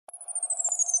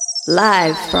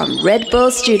Live from Red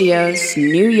Bull Studios,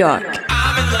 New York.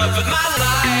 I'm in love with my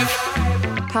life.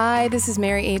 Hi, this is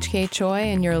Mary H.K. Choi,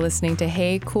 and you're listening to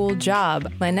Hey Cool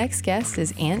Job. My next guest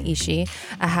is Ann Ishii,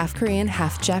 a half Korean,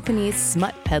 half Japanese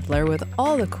smut peddler with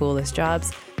all the coolest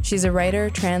jobs. She's a writer,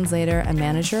 translator, a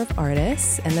manager of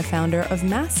artists, and the founder of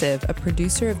Massive, a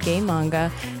producer of gay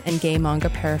manga and gay manga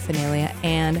paraphernalia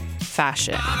and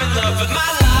fashion. I'm in love with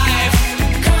my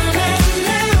life. Come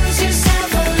and lose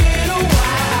yourself a little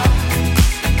while.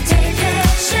 Take a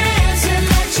chance and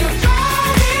let your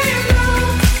body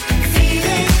move.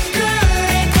 Feeling good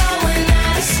and going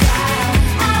out of style.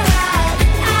 Alright.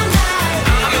 I'm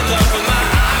in love with my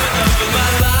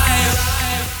life.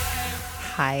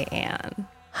 Hi, Ann.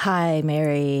 Hi,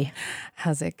 Mary.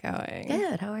 How's it going?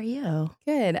 Good. How are you?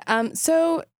 Good.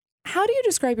 So how do you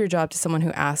describe your job to someone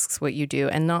who asks what you do,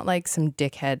 and not like some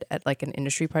dickhead at like an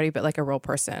industry party, but like a real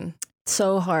person?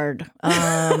 So hard. Is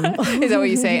that what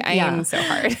you say? I Yeah. am so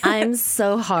hard. I'm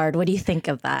so hard. What do you think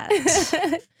of that?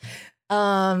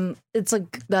 That's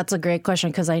a great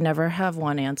question because I never have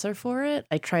one answer for it.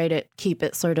 I try to keep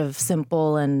it sort of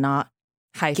simple and not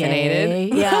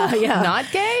Hyphenated. gay. Yeah. Not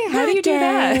gay? How Not do you do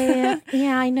that? gay.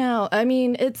 Yeah, I know. I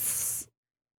mean,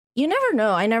 you never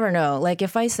know. I never know. Like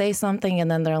if I say something and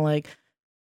then they're like,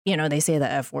 they say the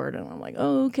F word and I'm like,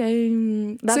 oh, okay. So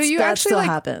you that actually still like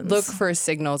happens. look for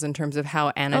signals in terms of how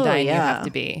anodyne you have to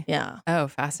be. Yeah. Oh,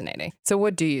 fascinating. So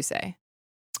what do you say?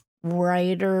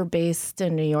 Writer based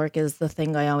in New York is the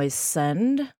thing I always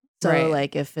send. So Right.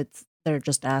 like if they're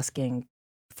just asking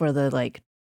for the like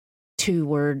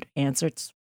 2-word answer,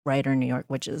 it's writer New York,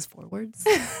 which is 4 words.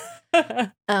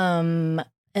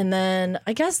 And then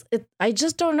I guess I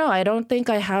just don't know. I don't think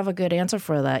I have a good answer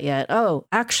for that yet. Oh,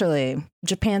 actually,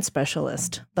 Japan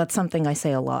specialist. That's something I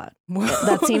say a lot.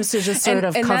 That seems to just sort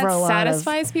of cover a lot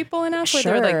satisfies people enough where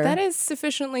they're like, Sure. that is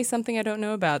sufficiently something I don't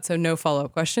know about. So no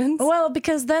follow-up questions. Well,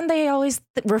 because then they always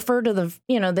refer to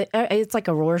it's like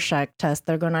a Rorschach test.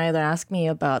 They're going to either ask me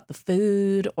about the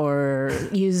food or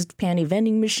used panty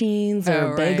vending machines or Oh,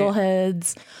 right. bagel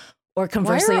heads, or Why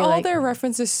conversely, are all like, their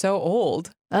references so old?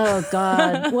 oh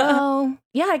God. Well,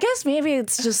 yeah, I guess maybe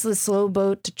it's just the slow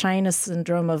boat to China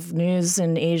syndrome of news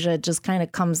in Asia. It just kind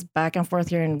of comes back and forth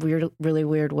here in really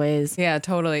weird ways. Yeah,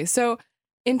 totally. So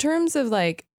in terms of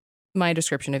like my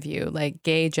description of you, like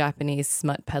gay Japanese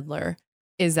smut peddler,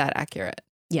 is that accurate?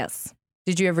 Yes.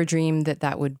 Did you ever dream that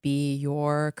that would be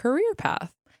your career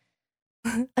path?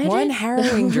 I One did-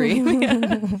 harrowing dream.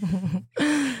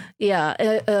 Yeah,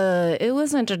 it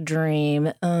wasn't a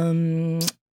dream.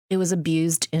 It was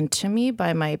abused into me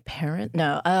by my parent.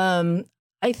 No,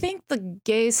 I think the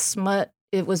gay smut,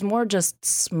 it was more just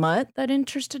smut that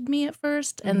interested me at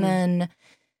first. Mhm. And then,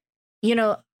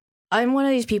 I'm one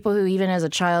of these people who even as a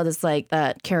child is like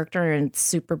that character in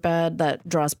Superbad that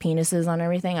draws penises on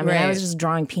everything. I mean, I was Right. just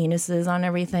drawing penises on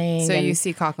everything. So and you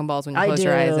see cock and balls when you I close do,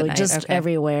 your eyes at night. just Okay.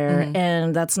 everywhere. Mhm.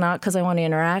 And that's not because I want to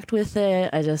interact with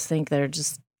it. I just think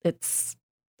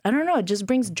I don't know, it just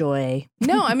brings joy.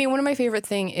 No, I mean, one of my favorite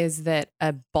thing is that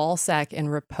a ball sack in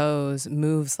repose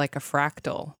moves like a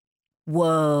fractal.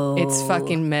 Whoa. It's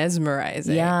fucking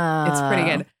mesmerizing. Yeah. It's pretty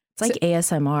good. It's like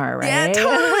ASMR, right? Yeah,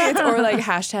 totally. Or like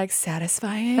hashtag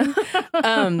satisfying.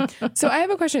 So I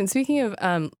have a question. Speaking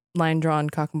of line drawn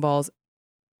cock and balls.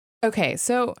 Okay,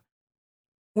 so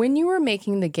when you were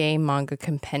making the gay manga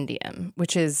compendium,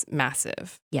 which is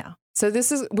massive. Yeah. So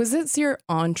was this your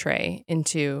entree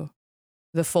into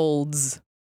the folds,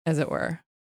 as it were?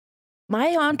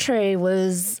 My entree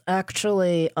was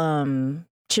actually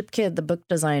Chip Kidd, the book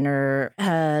designer,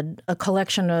 had a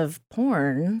collection of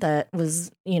porn that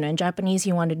was, in Japanese.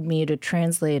 He wanted me to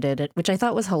translate it, which I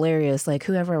thought was hilarious. Like,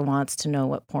 whoever wants to know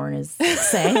what porn is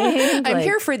saying. I'm like,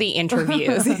 here for the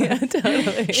interviews. Yeah,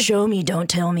 totally. show me, don't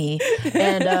tell me.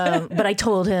 And but I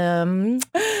told him,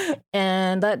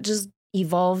 and that just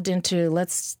evolved into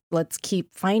let's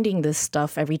keep finding this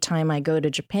stuff every time I go to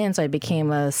Japan. So I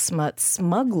became a smut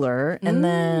smuggler, and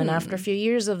then after a few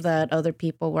years of that, other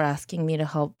people were asking me to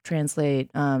help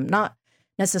translate, not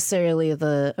necessarily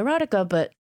the erotica,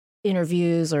 but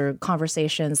interviews or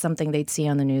conversations, something they'd see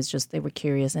on the news. Just they were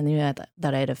curious, and they knew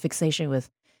that I had a fixation with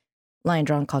line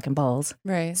drawn cock and balls.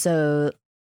 Right. So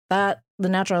the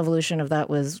natural evolution of that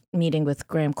was meeting with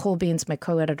Graham Colbeans, my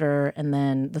co-editor, and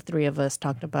then the three of us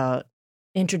talked about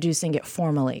introducing it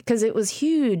formally because it was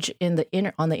huge on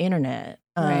the internet.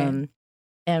 Right.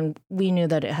 And we knew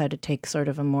that it had to take sort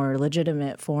of a more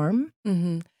legitimate form.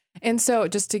 Mm-hmm. And so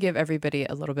just to give everybody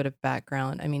a little bit of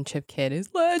background, I mean, Chip Kidd is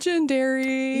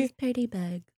legendary. He's pretty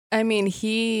big. I mean,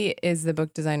 he is the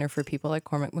book designer for people like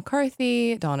Cormac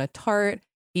McCarthy, Donna Tartt.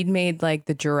 he'd made like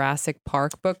the Jurassic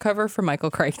Park book cover for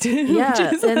Michael Crichton. Yeah,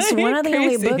 which is, it's like, one of the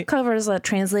only crazy. book covers that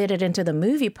translated into the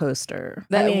movie poster.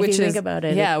 I mean, if you think about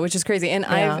it. Yeah, which is crazy. And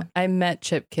Yeah. I met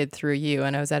Chip Kidd through you,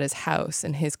 and I was at his house,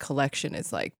 and his collection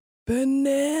is like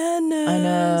bananas. I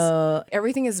know.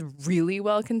 Everything is really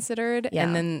well considered, Yeah.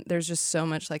 and then there's just so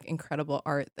much like incredible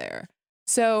art there.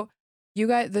 So you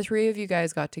guys, the three of you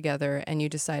guys got together, and you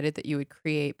decided that you would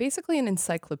create basically an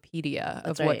encyclopedia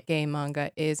of That's what right. gay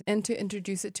manga is, and to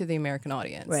introduce it to the American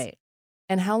audience. Right.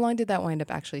 And how long did that wind up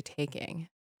actually taking?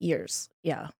 Years.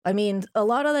 Yeah. I mean, a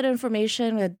lot of that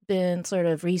information had been sort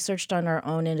of researched on our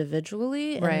own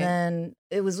individually. Right. And then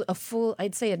it was a full,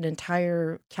 I'd say an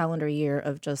entire calendar year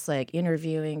of just like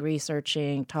interviewing,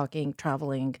 researching, talking,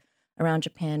 traveling around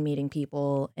Japan, meeting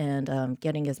people, and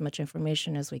getting as much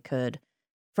information as we could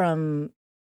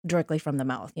directly from the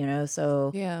mouth, you know?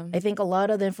 So Yeah. I think a lot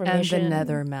of the And information. the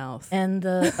nether mouth. And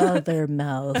the other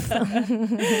mouth.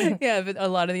 Yeah, but a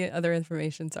lot of the other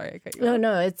information. Sorry, I cut you No, off.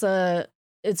 no,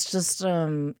 it's just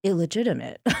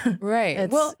illegitimate. Right.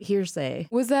 It's Well, hearsay.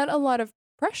 was that a lot of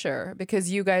pressure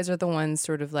because you guys are the ones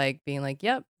sort of like being like,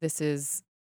 "Yep, this is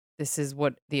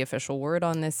what the official word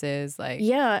on this is." Like,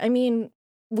 Yeah, I mean,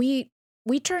 we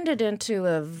turned it into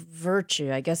a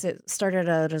virtue. I guess it started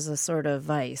out as a sort of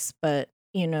vice, but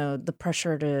you know, the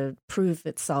pressure to prove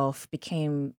itself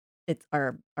became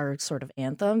our sort of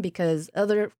anthem because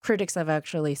other critics have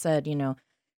actually said, you know,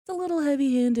 it's a little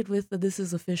heavy-handed with the "this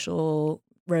is official"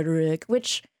 rhetoric,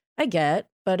 which I get,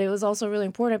 but it was also really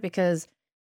important because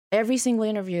every single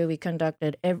interview we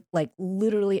conducted, like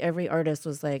literally every artist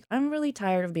was like, "I'm really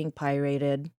tired of being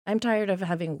pirated. I'm tired of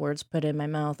having words put in my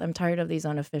mouth. I'm tired of these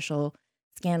unofficial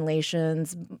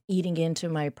scanlations eating into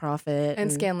my profit."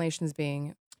 and scanlations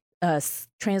being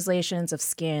translations of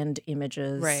scanned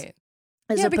images. right.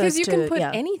 As Yeah, because you opposed can to- put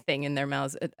yeah, anything in their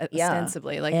mouths Yeah.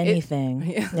 ostensibly, like anything.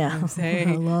 Yeah, Yeah. I'm saying,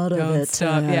 a lot of don't it.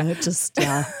 stop, yeah. Just,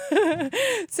 yeah.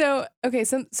 So okay,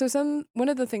 so one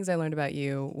of the things I learned about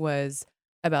you was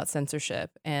about censorship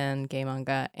and gay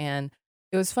manga, and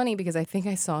it was funny because I think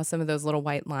I saw some of those little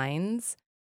white lines,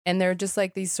 and they're just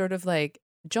like these sort of like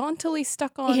jauntily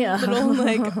stuck on Yeah. little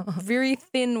like very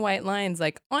thin white lines,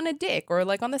 like on a dick or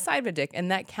like on the side of a dick,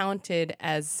 and that counted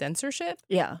as censorship.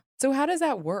 Yeah. So how does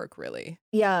that work, really?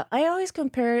 Yeah, I always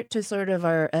compare it to sort of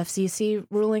our FCC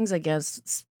rulings against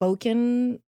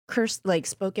spoken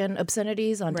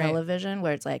obscenities on Right. television,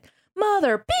 where it's like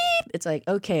 "mother beep." It's like,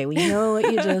 okay, we know what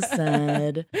you just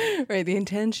said. Right, the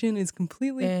intention is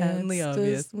completely patently It's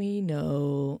obvious. just, we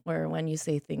know. Or when you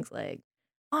say things like,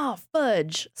 "oh,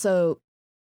 fudge," so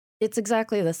it's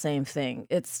exactly the same thing.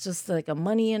 It's just like a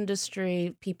money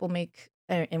industry. People make,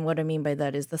 and what I mean by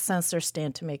that is the censors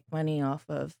stand to make money off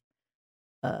of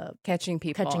Catching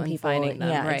people catching and people. finding them,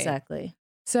 Yeah, right? exactly.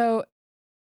 So,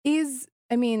 is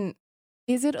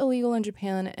it illegal in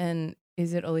Japan and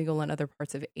is it illegal in other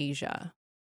parts of Asia?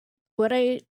 What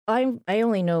I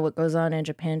only know what goes on in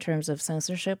Japan in terms of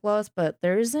censorship laws, but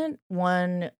there isn't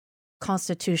one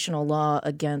constitutional law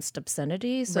against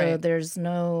obscenity. So Right. there's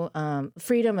no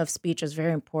freedom of speech is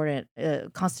very important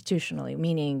constitutionally,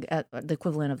 meaning at the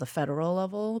equivalent of the federal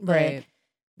level. But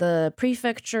the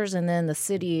prefectures and then the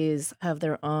cities have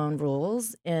their own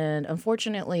rules, and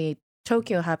unfortunately,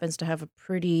 Tokyo happens to have a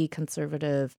pretty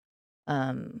conservative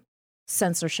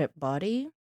censorship body.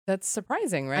 That's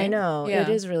surprising, right? I know Yeah. it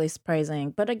is really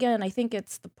surprising, but again, I think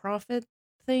it's the profit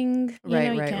thing. You Right,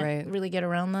 know, you right, can't right. really get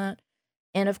around that.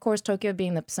 And of course, Tokyo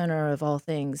being the center of all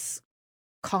things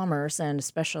commerce and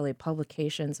especially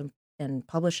publications and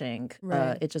publishing,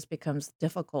 Right. it just becomes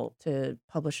difficult to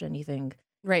publish anything.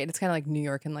 Right. It's kind of like New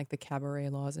York and like the cabaret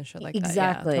laws and shit like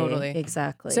Exactly, that. Yeah, totally.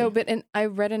 exactly. So, I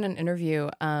read in an interview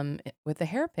with the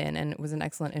Hairpin, and it was an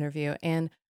excellent interview. And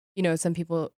you know, some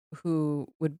people who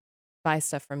would buy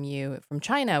stuff from you from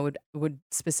China would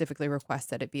specifically request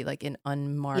that it be like in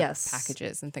unmarked Yes.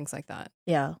 packages and things like that.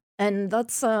 Yeah. And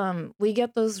that's we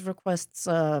get those requests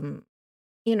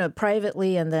you know,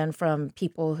 privately and then from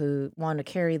people who want to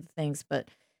carry the things, but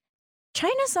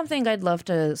China's something I'd love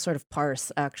to sort of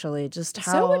parse actually, just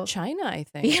how So would China, I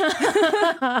think.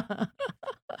 Yeah.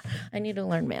 I need to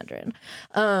learn Mandarin.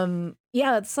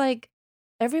 Yeah, it's like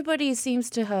everybody seems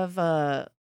to have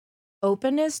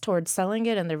openness towards selling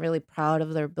it, and they're really proud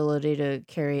of their ability to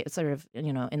carry it sort of,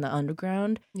 you know, in the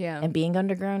underground. Yeah. And being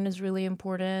underground is really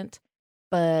important,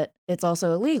 but it's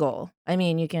also illegal. I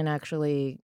mean, you can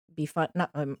actually be not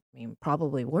I mean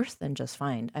probably worse than just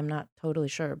fined. I'm not totally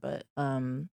sure, but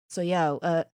so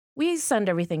yeah, we send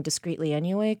everything discreetly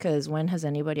anyway, because when has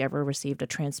anybody ever received a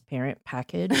transparent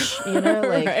package? You know,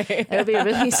 like Right. it would be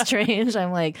really strange.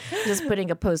 I'm like just putting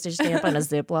a postage stamp on a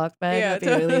Ziploc bag.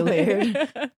 That'd be really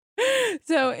weird.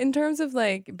 So, in terms of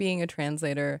like being a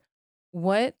translator,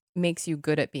 what makes you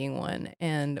good at being one,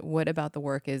 and what about the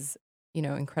work is,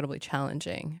 incredibly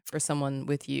challenging for someone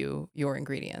with your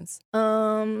ingredients?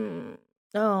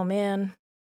 Oh man.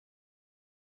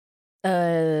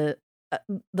 Uh,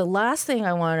 the last thing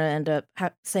I want to end up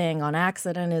saying on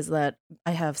accident is that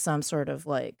I have some sort of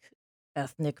like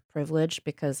ethnic privilege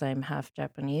because I'm half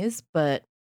Japanese, but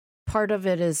part of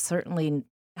it is certainly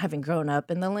having grown up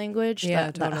in the language Yeah,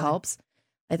 that totally. helps.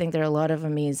 I think there are a lot of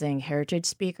amazing heritage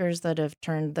speakers that have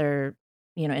turned their,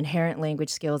 inherent language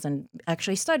skills and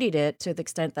actually studied it to the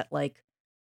extent that like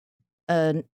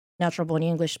a natural born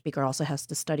English speaker also has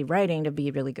to study writing to be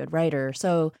a really good writer.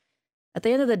 So at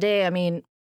the end of the day, I mean,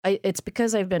 it's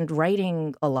because I've been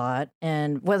writing a lot,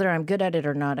 and whether I'm good at it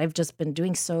or not, I've just been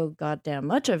doing so goddamn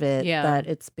much of it Yeah. that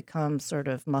it's become sort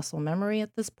of muscle memory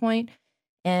at this point.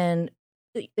 And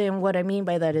what I mean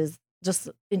by that is just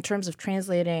in terms of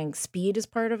translating, speed is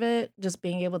part of it. Just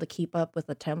being able to keep up with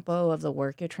the tempo of the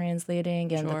work you're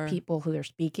translating and Sure. the people who are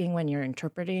speaking when you're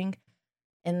interpreting.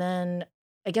 And then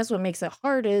I guess what makes it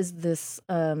hard is this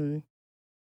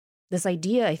this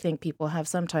idea I think people have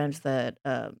sometimes that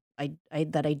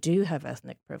I do have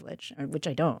ethnic privilege, which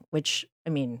I don't. Which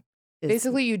I mean, is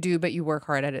Basically, you do, but you work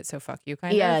hard at it, so fuck you,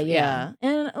 kind yeah, of. yeah,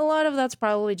 and a lot of that's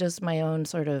probably just my own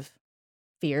sort of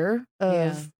fear of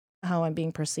Yeah. how I'm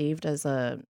being perceived as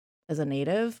a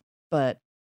native. But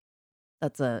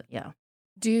that's yeah.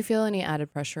 Do you feel any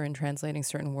added pressure in translating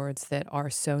certain words that are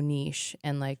so niche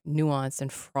and like nuanced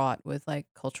and fraught with like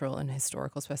cultural and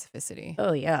historical specificity?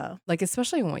 Oh yeah. Like,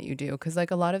 especially in what you do, because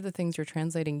like a lot of the things you're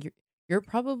translating, you're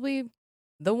probably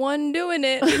the one doing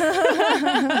it.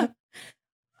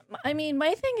 I mean,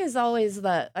 my thing is always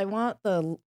that I want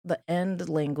the end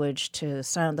language to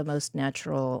sound the most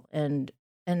natural, and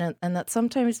that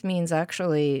sometimes means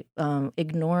actually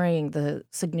ignoring the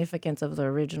significance of the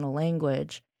original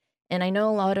language. And I know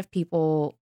a lot of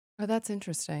people, Oh, that's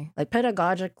interesting. like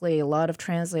pedagogically, a lot of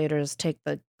translators take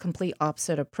the complete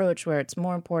opposite approach, where it's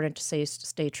more important to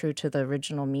stay true to the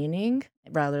original meaning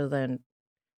rather than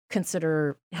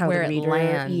consider how Where the it reader.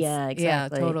 lands. Yeah,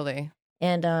 exactly. Yeah, totally.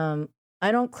 And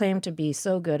I don't claim to be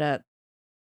so good at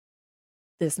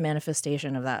this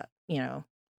manifestation of that,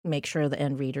 make sure the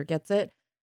end reader gets it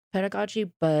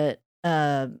pedagogy, but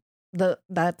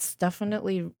that's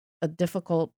definitely a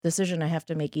difficult decision I have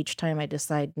to make each time I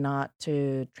decide not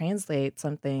to translate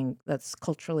something that's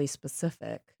culturally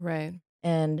specific. Right.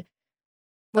 And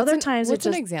other times what's it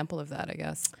an just example of that, I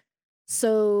guess?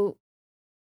 so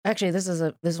actually this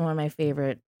is one of my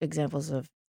favorite examples of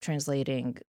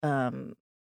translating.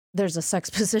 There's a sex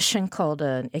position called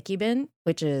an ikibin,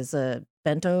 which is a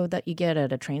bento that you get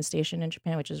at a train station in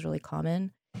Japan, which is really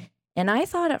common. And I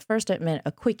thought at first it meant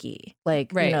a quickie,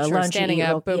 like Right, sure, lunch, standing eat,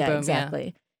 up, boom, yeah, boom, yeah.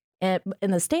 exactly. And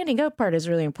the standing up part is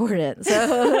really important.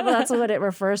 So that's what it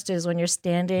refers to, is when you're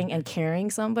standing and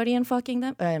carrying somebody and fucking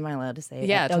them. Am I allowed to say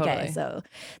Yeah, that? totally. Okay, so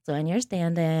when you're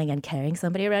standing and carrying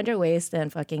somebody around your waist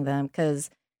and fucking them, because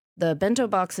the bento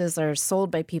boxes are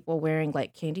sold by people wearing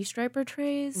like candy striper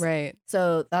trays. Right.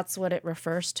 So that's what it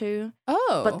refers to.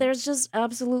 Oh. But there's just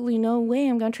absolutely no way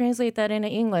I'm going to translate that into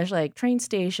English, like train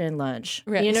station lunch.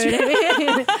 Right. You know what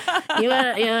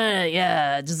I mean?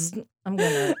 Yeah. Just I'm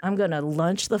gonna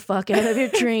lunch the fuck out of your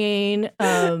train.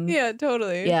 yeah,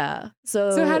 totally. Yeah.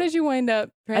 So how did you wind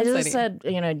up I translating? just said,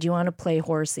 do you want to play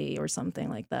horsey or something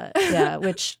like that? Yeah,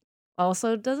 which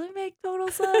also doesn't make total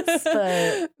sense,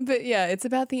 but But yeah, it's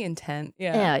about the intent.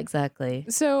 yeah, exactly.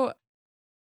 So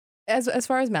as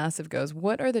far as Massive goes,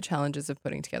 what are the challenges of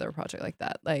putting together a project like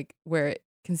that? Like where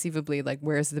conceivably, like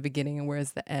where's the beginning and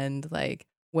where's the end? Like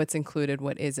what's included,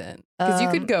 what isn't? Because you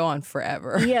could go on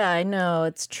forever. Yeah, I know,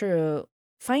 it's true.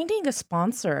 Finding a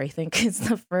sponsor, I think, is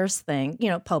the first thing.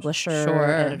 Publisher,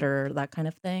 Sure. editor, that kind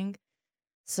of thing.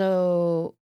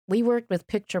 So we worked with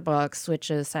Picturebox, which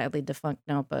is sadly defunct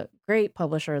now, but great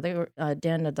publisher. They were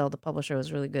Dan Nadell, the publisher, was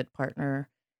a really good partner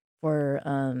for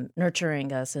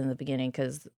nurturing us in the beginning,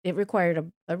 because it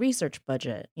required a research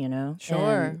budget,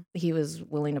 Sure. and he was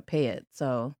willing to pay it.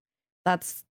 So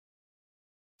that's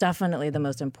definitely the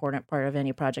most important part of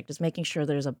any project, is making sure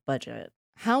there's a budget.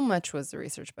 How much was the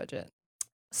research budget?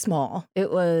 Small.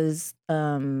 It was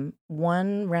one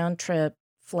round trip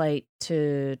flight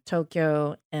to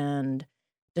Tokyo and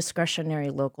discretionary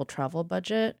local travel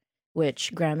budget,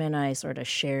 which Graham and I sort of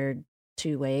shared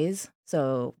 2 ways.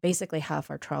 So basically half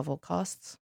our travel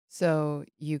costs. So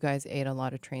you guys ate a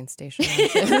lot of train station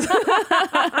lunches.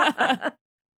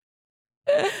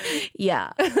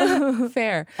 Yeah.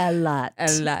 Fair. A lot. A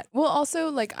lot. Well, also,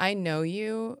 like, I know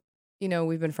you,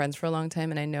 we've been friends for a long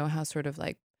time, and I know how sort of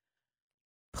like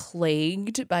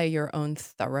plagued by your own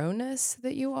thoroughness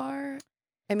that you are.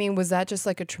 I mean, was that just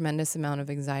like a tremendous amount of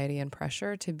anxiety and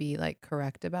pressure to be like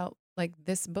correct about like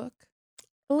this book?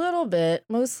 A little bit.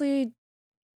 Mostly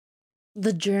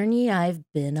the journey I've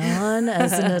been on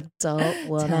as an adult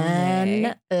woman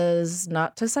me. is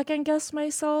not to second guess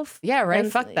myself. Yeah, right.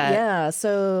 And Fuck that. Yeah.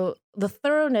 So the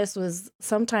thoroughness was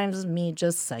sometimes me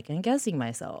just second guessing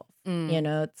myself. Mm.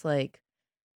 It's like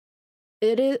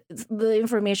it is the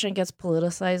information gets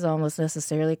politicized almost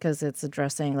necessarily because it's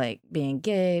addressing like being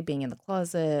gay, being in the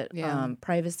closet, Yeah.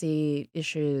 privacy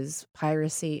issues,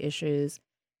 piracy issues.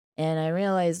 And I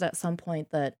realized at some point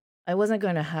that I wasn't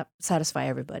going to satisfy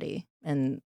everybody,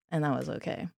 and that was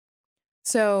okay.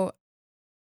 So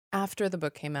after the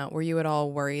book came out, were you at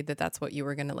all worried that that's what you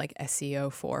were going to like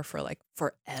SEO for like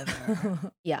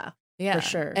forever? Yeah, Yeah,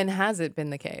 sure. And has it been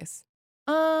the case?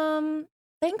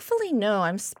 Thankfully, no.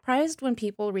 I'm surprised when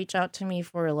people reach out to me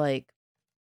for like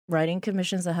writing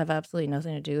commissions that have absolutely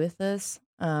nothing to do with this.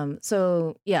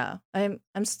 So yeah,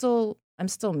 I'm still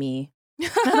me.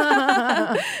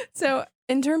 So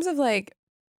in terms of like,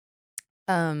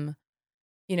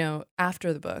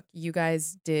 after the book, you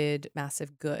guys did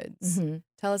Massive Goods. Mhm.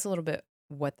 Tell us a little bit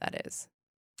what that is.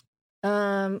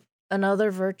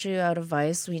 Another virtue out of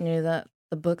Vice, we knew that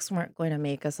the books weren't going to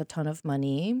make us a ton of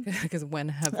money. Because when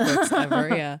have books ever?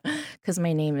 Yeah. Because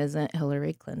my name isn't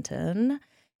Hillary Clinton,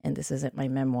 and this isn't my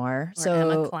memoir. Or so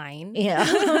Emma Klein.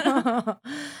 Yeah.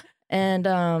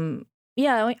 And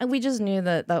yeah, we just knew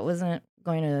that wasn't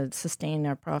going to sustain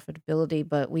our profitability,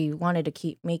 but we wanted to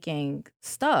keep making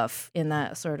stuff in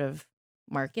that sort of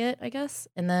market, I guess.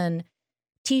 And then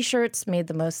t-shirts made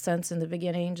the most sense in the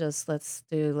beginning. Just let's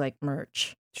do like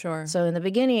merch. Sure. So in the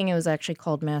beginning, it was actually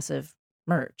called Massive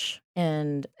Merch.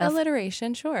 And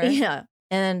Alliteration, sure. yeah.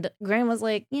 And Graham was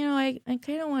like, I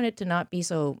kind of want it to not be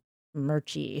so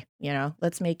merchy,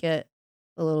 let's make it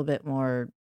a little bit more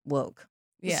woke.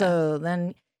 Yeah. So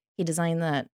then he designed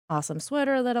that awesome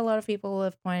sweater that a lot of people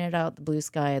have pointed out, the blue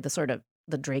sky, the sort of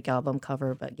the Drake album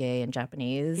cover, but gay and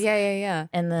Japanese. Yeah.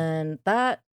 And then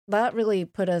that really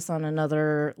put us on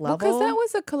another level. Because that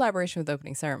was a collaboration with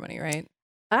Opening Ceremony, right?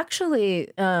 Actually,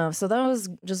 so that was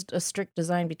just a strict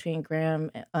design between Graham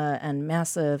and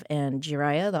Massive and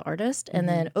Jiraiya, the artist. And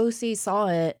then OC saw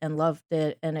it and loved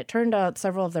it. And it turned out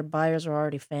several of their buyers were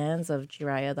already fans of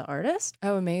Jiraiya, the artist.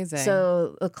 Oh, amazing.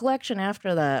 So the collection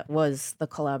after that was the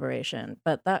collaboration.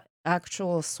 But that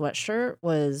actual sweatshirt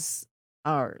was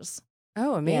ours.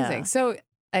 Oh, amazing. Yeah. So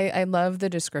I love the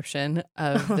description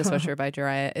of the sweatshirt by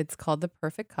Jiraiya. It's called The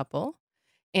Perfect Couple.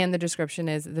 And the description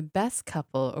is the best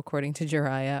couple, according to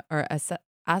Jiraiya, are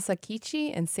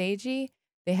Asakichi and Seiji.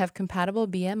 They have compatible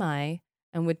BMI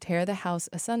and would tear the house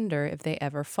asunder if they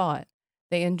ever fought.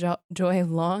 They enjoy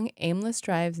long, aimless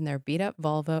drives in their beat-up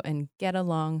Volvo and get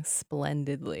along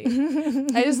splendidly.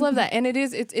 I just love that. And it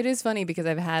is funny because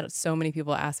I've had so many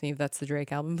people ask me if that's the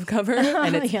Drake album cover.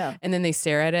 And Yeah. and then they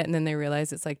stare at it and then they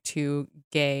realize it's like two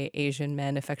gay Asian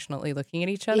men affectionately looking at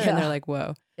each other and Yeah. they're like,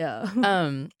 whoa. Yeah.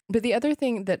 But the other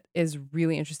thing that is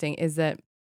really interesting is that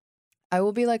I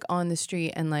will be like on the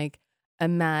street and like a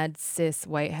mad cis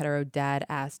white hetero dad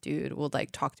ass dude will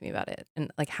like talk to me about it and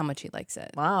like how much he likes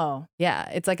it. Wow. Yeah,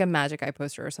 it's like a Magic Eye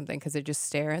poster or something because they just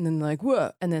stare and then they're like,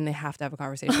 whoa, and then they have to have a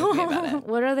conversation with me about it.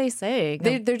 What are they saying?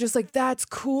 They're just like, that's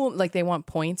cool. Like they want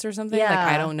points or something. Like Yeah.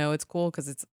 I don't know it's cool because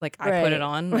it's like I put Right. it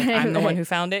on. Like, Right, I'm the one right. who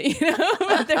found it,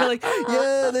 But they're like,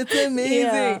 yeah, that's amazing.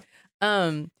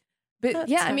 Yeah. But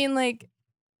That's yeah, I a- mean, like,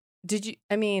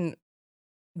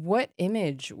 what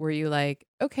image were you like,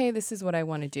 okay, this is what I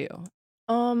want to do?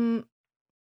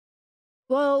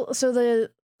 Well, so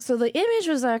the image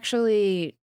was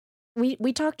actually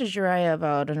we talked to Jiraiya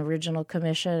about an original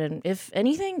commission, and if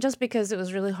anything, just because it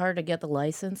was really hard to get the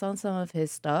license on some of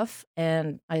his stuff,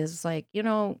 and I was like,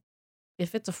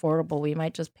 if it's affordable, we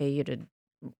might just pay you to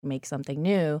make something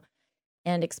new,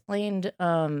 and explained.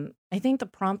 I think the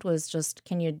prompt was just,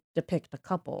 can you depict a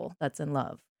couple that's in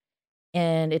love?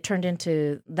 And it turned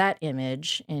into that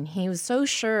image, and he was so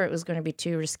sure it was going to be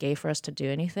too risque for us to do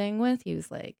anything with. He was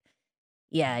like,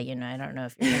 yeah, I don't know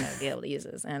if you're going to be able to use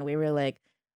this. And we were like,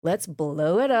 let's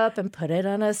blow it up and put it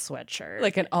on a sweatshirt.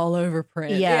 Like an all over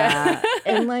print. Yeah.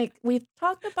 And like we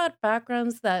talked about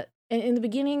backgrounds that in the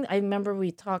beginning, I remember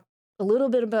we talked a little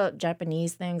bit about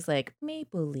Japanese things like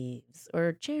maple leaves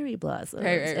or cherry blossoms.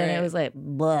 Right, and it right. was like,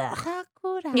 blah.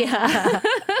 Sakura. Yeah.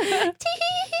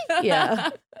 Yeah.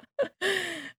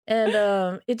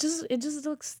 And it just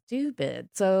looks stupid.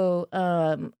 So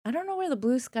I don't know where the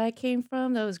blue sky came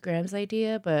from. That was Graham's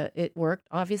idea, but it worked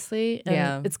obviously. And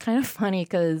Yeah. it's kind of funny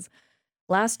because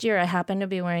last year I happened to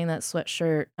be wearing that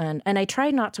sweatshirt, and I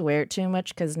tried not to wear it too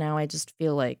much because now I just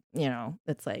feel like,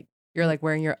 it's like, You're like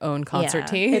wearing your own concert yeah,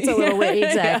 tee. it's a little weird. Yeah.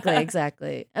 Exactly,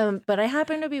 exactly. But I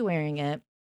happened to be wearing it,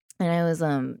 and I was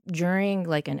during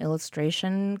like an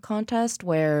illustration contest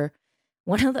where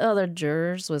one of the other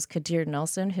jurors was Kadir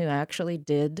Nelson, who actually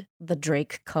did the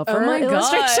Drake cover Oh my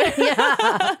illustration. God.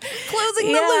 Yeah.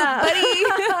 Closing the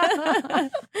loop, buddy.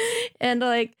 And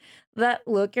like that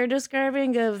look you're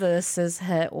describing of the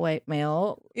cishet white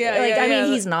male. Yeah, Like, yeah, I mean, yeah.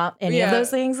 he's not any Yeah. of those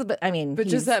things, but I mean, But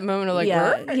just he's- that moment of like,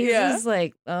 yeah, "What?" he's Yeah. just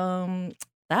like,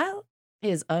 that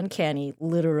is uncanny,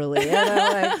 literally. And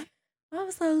I'm like, I'm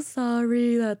so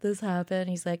sorry that this happened.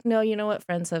 He's like, no, you know what?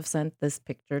 Friends have sent this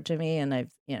picture to me, and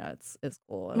I've, it's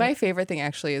cool. My favorite thing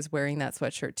actually is wearing that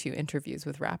sweatshirt to interviews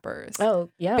with rappers. Oh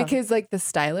yeah, Because like the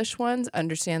stylish ones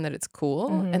understand that it's cool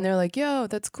Mhm. and they're like, yo,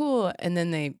 that's cool. And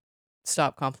then they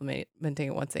stop complimenting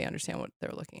it once they understand what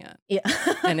they're looking at. yeah,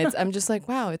 And I'm just like,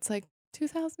 wow, it's like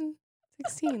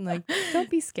 2016. Like, don't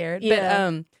be scared.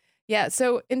 Yeah. But yeah.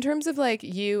 So in terms of like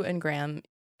you and Graham,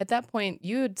 at that point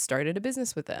you had started a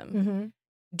business with them. hmm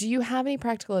Do you have any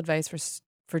practical advice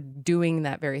for doing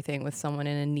that very thing with someone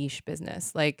in a niche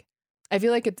business? Like, I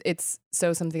feel like it's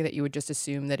so something that you would just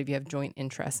assume that if you have joint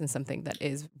interests in something that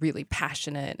is really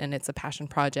passionate and it's a passion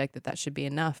project, that should be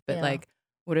enough. But Yeah. like,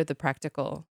 what are the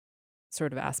practical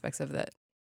sort of aspects of that?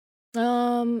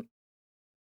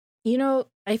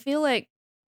 I feel like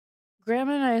Graham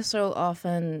and I are so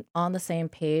often on the same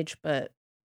page, but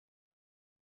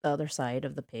the other side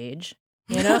of the page,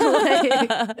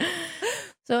 Like,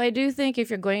 so I do think if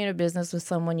you're going into business with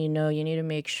someone, you need to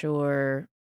make sure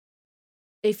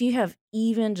if you have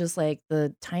even just like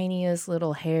the tiniest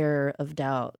little hair of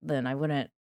doubt, then I wouldn't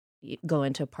go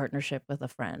into a partnership with a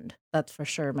friend. That's for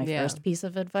sure my Yeah. first piece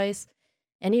of advice.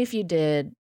 And if you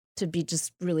did, to be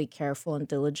just really careful and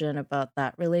diligent about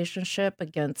that relationship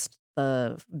against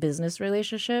the business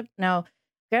relationship. Now,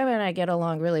 Graham and I get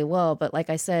along really well, but like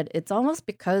I said, it's almost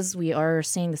because we are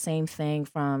seeing the same thing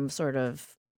from sort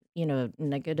of,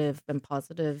 negative and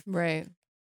positive Right.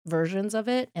 versions of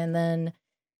it. And then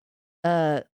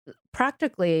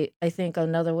practically, I think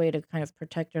another way to kind of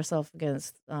protect yourself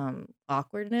against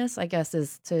awkwardness, I guess,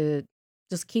 is to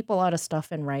just keep a lot of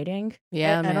stuff in writing.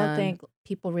 Yeah, I don't man. think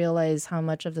people realize how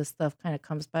much of this stuff kind of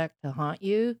comes back to haunt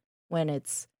you when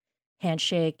it's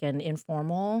handshake and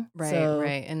informal. Right. So-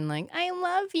 Right. And like, I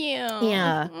love you.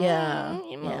 Yeah, yeah,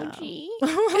 Emoji.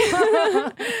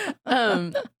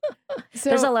 yeah. So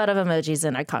There's a lot of emojis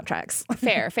in our contracts.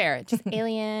 fair. Just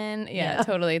alien. Yeah, Yeah.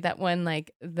 totally. That one,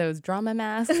 like those drama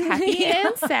masks, happy Yeah.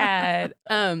 and sad.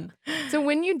 So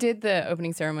when you did the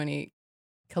opening ceremony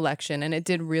collection and it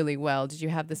did really well, did you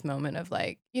have this moment of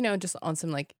like, just on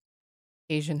some like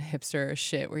Asian hipster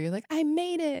shit where you're like, I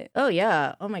made it? Oh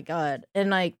yeah. Oh my God. And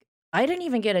like I didn't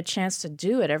even get a chance to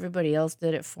do it. Everybody else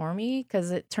did it for me because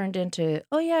it turned into,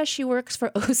 oh yeah, she works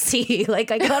for OC.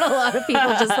 Like I got a lot of people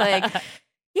just like,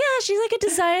 yeah, she's like a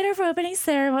designer for opening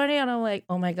ceremony. And I'm like,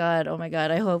 oh my God.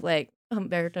 I hope like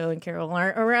Humberto and Carol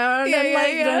aren't around. Yeah, and yeah,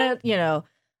 like yeah.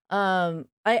 gonna,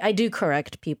 I do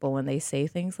correct people when they say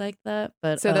things like that.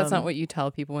 But So that's not what you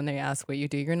tell people when they ask what you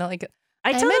do. You're not like,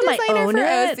 I I'm tell a them I designer own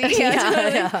for it. OC. Yeah,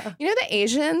 totally. yeah. you know the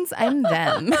Asians? I'm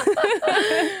them.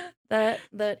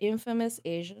 that infamous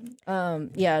Asian.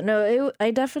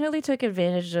 I definitely took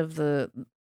advantage of the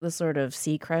sort of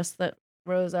sea crest that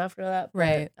rose after that. But,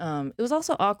 Right. it was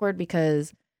also awkward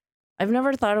because I've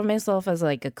never thought of myself as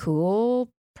like a cool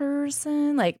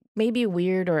person, like maybe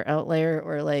weird or outlier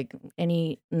or like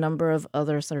any number of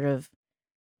other sort of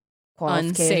qualificative-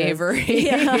 Unsavory.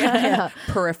 Yeah.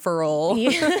 Peripheral.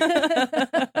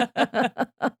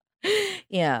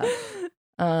 Yeah.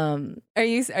 Are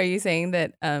you saying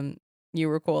that you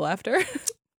were cool after?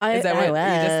 Is that what you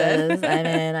just said? I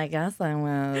mean, I guess I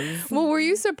was. Well, were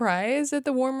you surprised at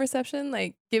the warm reception?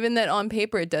 Like, given that on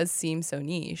paper it does seem so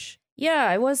niche. Yeah,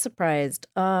 I was surprised.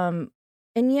 And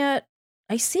yet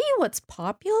I see what's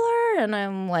popular and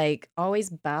I'm like always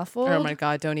baffled. Oh my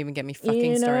God, don't even get me fucking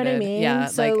You know what I started. mean? Yeah,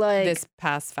 So, like, this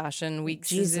past fashion week.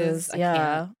 Jesus, I yeah,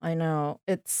 can't. I know.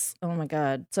 It's oh my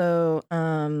God. So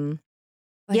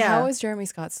Like, Yeah. how is Jeremy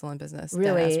Scott still in business? Dead ass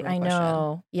really, real I question.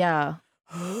 know. Yeah.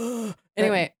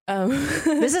 Anyway,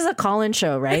 This is a call-in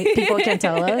show, right? People can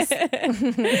tell us.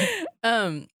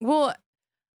 Well,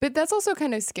 but that's also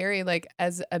kind of scary. Like,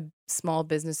 as a small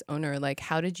business owner, like,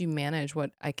 how did you manage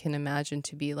what I can imagine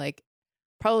to be like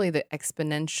probably the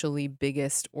exponentially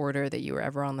biggest order that you were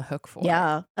ever on the hook for.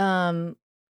 Yeah.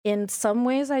 In some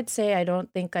ways, I'd say I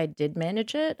don't think I did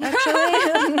manage it,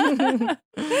 actually.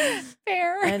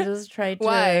 Fair. I just tried to.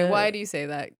 Why do you say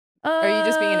that? Are you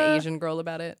just being an Asian girl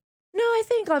about it? No,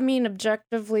 I mean,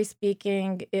 objectively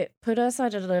speaking, it put us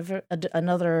at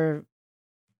another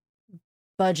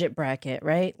budget bracket,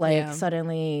 right? Like Yeah.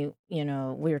 suddenly, we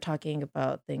were talking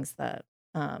about things that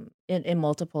in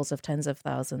multiples of tens of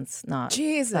thousands, not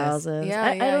Jesus. thousands. Yeah,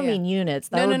 I yeah, don't yeah. mean units.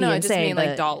 That No, would no, be I just insane, mean, like,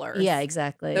 but- dollars. Yeah,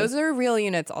 exactly. Those are real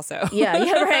units also. yeah,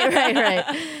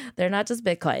 right. They're not just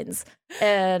bitcoins.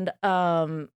 And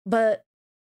but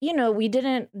we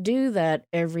didn't do that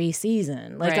every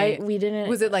season. Like Right. we didn't.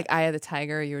 Was it like Eye of the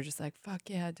Tiger? You were just like, fuck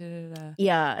yeah,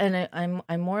 Yeah, and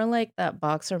I'm more like that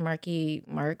boxer Marky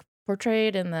Mark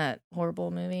portrayed in that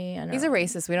horrible movie. I He's a know.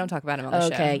 racist. We don't talk about him on the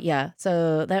show. Okay, yeah.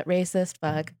 So that racist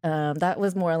fuck, that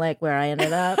was more like where I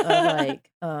ended up, of like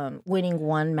winning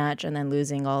one match and then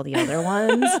losing all the other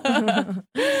ones.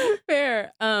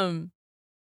 Fair.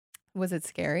 Was it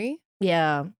scary?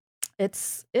 Yeah,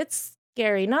 it's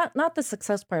scary. Not the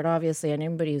success part, obviously, and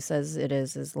anybody who says it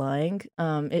is lying.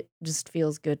 It just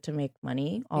feels good to make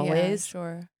money always.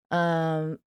 Yeah, sure.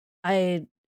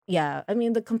 I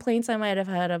mean, the complaints I might have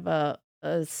had about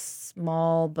a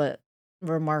small but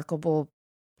remarkable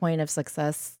point of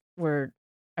success are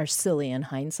silly in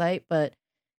hindsight, but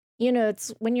it's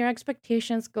when your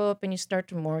expectations go up and you start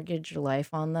to mortgage your life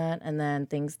on that, and then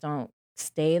things don't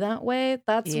stay that way.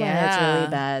 That's when it's really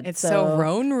bad. It's so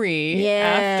Ronery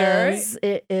after. Yes,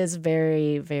 it is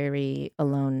very, very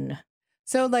alone.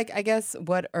 So, like, I guess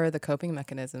what are the coping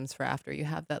mechanisms for after you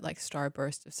have that like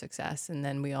starburst of success, and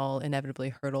then we all inevitably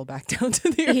hurtle back down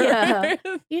to the Yeah.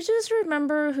 earth? You just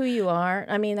remember who you are.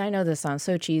 I mean, I know this sounds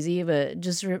so cheesy, but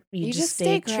you just stay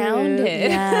stay true.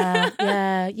 grounded.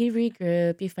 Yeah. You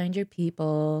regroup. You find your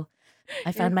people.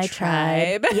 I found Your my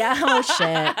tribe. tribe. Yeah.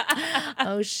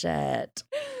 Oh shit.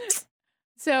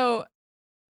 So,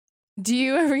 do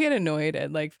you ever get annoyed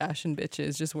at like fashion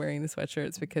bitches just wearing the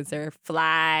sweatshirts because they're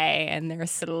fly and they're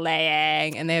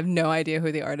slaying and they have no idea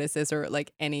who the artist is or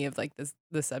like any of like the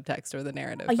subtext or the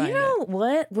narrative? You behind know it?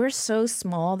 what? We're so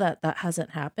small that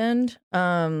hasn't happened.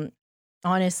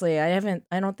 Honestly, I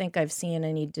don't think I've seen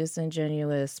any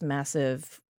disingenuous,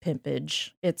 massive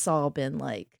pimpage. It's all been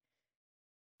like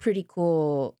pretty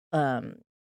cool,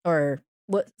 or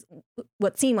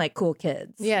what seemed like cool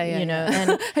kids. Yeah. And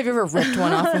Have you ever ripped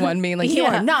one off of one being like, you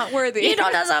Yeah. are not worthy? you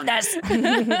don't deserve this.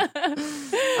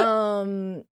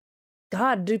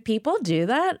 God, do people do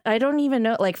that? I don't even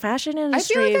know. Like, fashion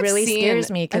industry I've really seen- scares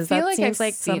me I because feel that like seems I've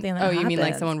like seen- something that Oh, you mean like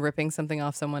happened. someone ripping something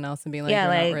off someone else and being like, yeah,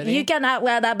 you're not like worthy? you cannot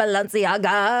wear that Balenciaga.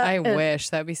 I wish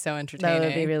that'd be so entertaining. That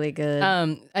would be really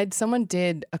good. Someone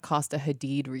did accost a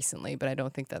Hadid recently, but I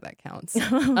don't think that counts.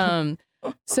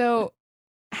 So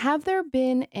have there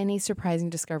been any surprising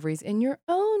discoveries in your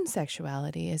own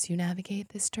sexuality as you navigate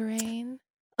this terrain?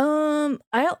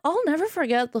 I'll never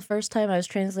forget the first time I was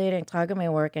translating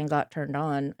Kagame work and got turned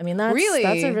on. I mean, that's Really?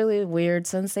 a really weird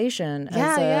sensation.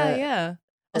 Yeah.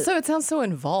 Also, it sounds so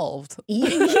involved. Yeah.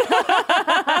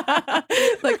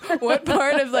 Like, what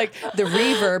part of like the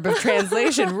reverb of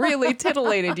translation really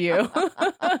titillated you?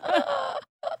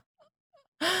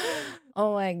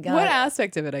 Oh my god. What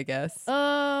aspect of it, I guess?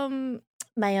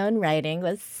 My own writing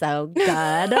was so good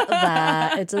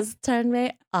that it just turned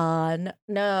me on.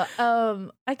 No,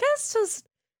 I guess just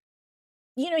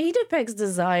he depicts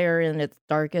desire in its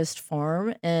darkest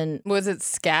form, and Was it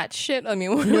scat shit? I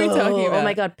mean, what are we talking about? Oh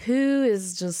my god, poo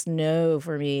is just no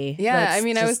for me. Yeah, That's I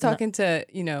mean, I was just no- talking to,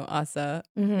 Asa,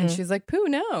 Mhm. and she's like, poo,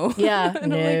 no. Yeah,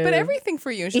 and I'm like, but no. everything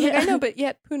for you. And she's like, I Yeah. know, but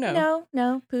yet, poo, no.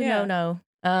 No, poo, Yeah. no.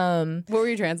 What were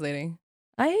you translating?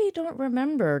 I don't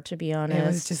remember, to be honest. It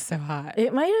was just so hot.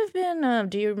 It might have been.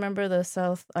 Do you remember the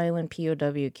South Island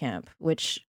POW camp,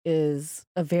 which is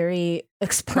a very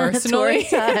explanatory Personally?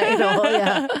 title?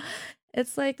 Yeah,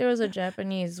 it's like there was a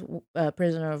Japanese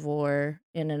prisoner of war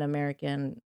in an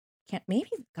American camp. Maybe,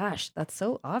 gosh, that's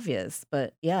so obvious,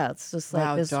 but yeah, it's just like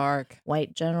Wow, this dark.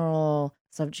 white general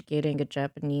subjugating a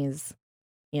Japanese,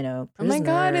 Oh my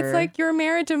God, it's prisoner. like your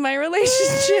marriage of my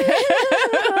relationship.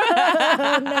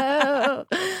 Oh, no.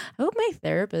 I hope my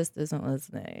therapist isn't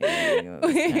listening.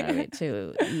 It's gonna be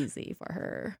too easy for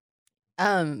her.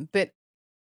 But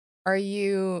are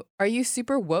you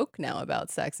super woke now about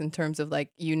sex in terms of like,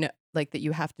 like that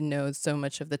you have to know so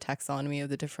much of the taxonomy of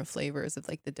the different flavors of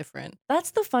like the different.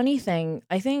 That's the funny thing.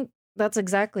 I think that's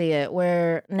exactly it.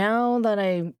 Where now that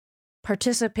I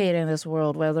participate in this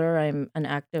world, whether I'm an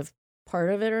active part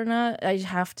of it or not. I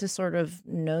have to sort of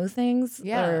know things,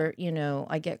 Yeah. or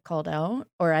I get called out,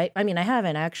 or I mean, I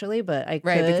haven't actually, but I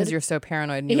Right, could. because you're so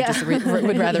paranoid and you Yeah. just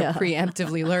would rather Yeah.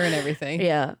 preemptively learn everything.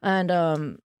 Yeah,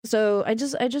 and so I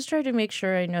just try to make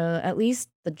sure I know at least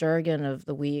the jargon of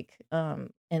the week, and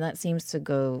that seems to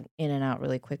go in and out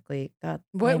really quickly. God,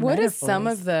 my What is some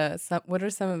metaphors. of the what are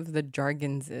some of the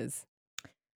jargons is?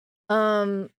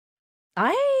 Um,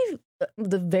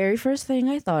 the very first thing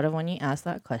I thought of when you asked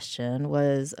that question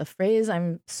was a phrase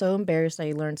I'm so embarrassed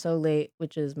I learned so late,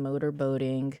 which is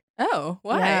motorboating. Oh,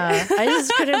 why? Yeah, I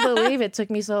just couldn't believe it took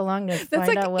me so long to find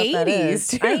like out what that 80s is.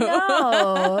 too. I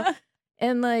know,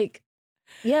 and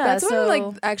yeah, That's so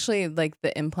when actually the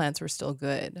implants were still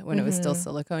good when it was still Mhm.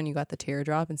 silicone. You got the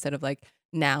teardrop instead of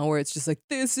now where it's just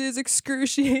this is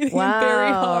excruciating and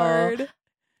very Wow. hard.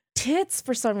 tits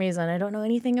for some reason I don't know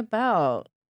anything about.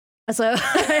 So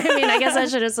I mean, I guess that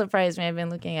should have surprised me. I've been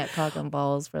looking at cock and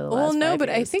balls for the last. Well, no, 5 but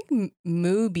I years. think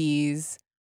moobies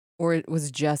or it was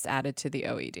just added to the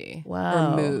OED.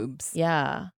 Wow. Or moobs.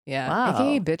 Yeah, Yeah. Wow.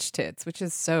 AKA bitch tits, which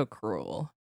is so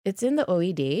cruel. it's in the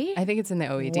OED. I think it's in the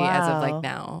OED as of Wow.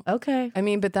 now. Okay. I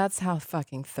mean, but that's how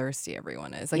fucking thirsty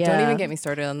everyone is. Don't Yeah. even get me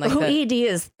started on the OED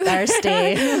is thirsty.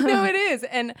 No, it is.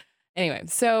 And anyway,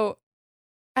 so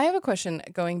I have a question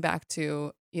going back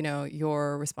to,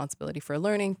 your responsibility for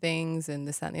learning things and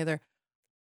this, that, and the other.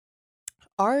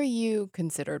 Are you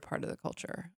considered part of the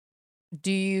culture?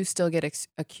 Do you still get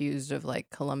accused of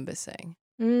Columbusing?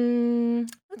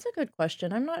 That's a good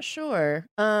question. I'm not sure.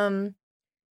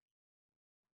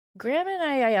 Graham and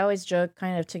I always joke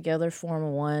kind of together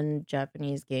form one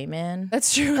Japanese gay man.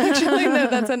 That's true. Actually, no,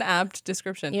 that's an apt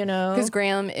description. You know, Because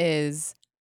Graham is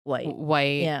white.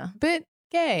 white, Yeah. but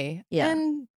gay. Yeah.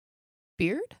 And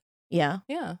beard? Yeah.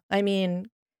 Yeah. I mean,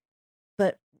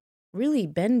 but really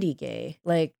bendy gay.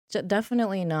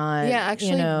 Definitely not. Yeah,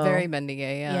 actually you very bendy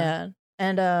gay. Yeah. Yeah.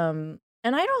 And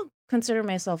I don't consider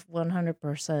myself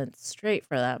 100% straight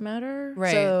for that matter.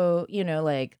 Right. So,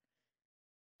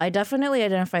 I definitely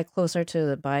identify closer to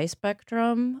the bi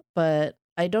spectrum, but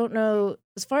I don't know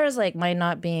as far as my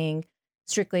not being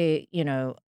strictly,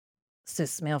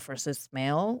 cis male for cis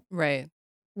male Right.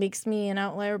 makes me an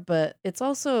outlier, but it's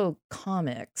also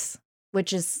comics,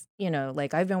 which is,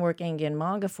 I've been working in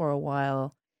manga for a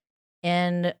while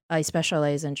and I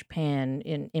specialize in Japan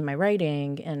in my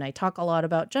writing and I talk a lot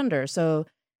about gender. So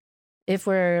if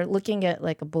we're looking at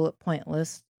a bullet point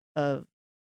list of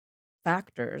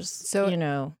factors,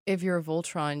 So- If you're a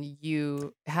Voltron,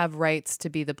 you have rights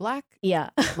to be the black yeah.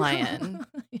 lion.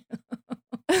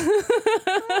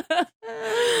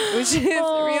 Which is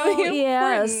really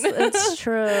Yes, important. it's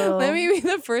true. Let me be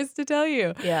the first to tell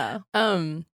you. Yeah.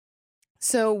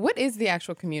 So what is the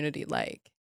actual community like?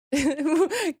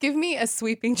 Give me a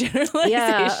sweeping generalization.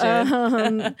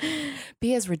 Yeah.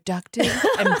 Be as reductive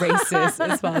and racist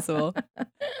as possible.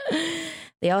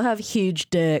 They all have huge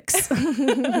dicks.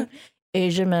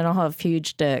 Asian men all have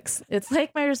huge dicks. It's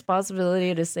my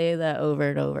responsibility to say that over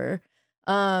and over.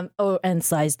 And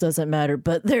size doesn't matter,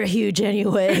 but they're huge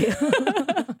anyway.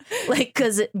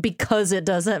 Because it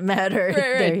doesn't matter, Right,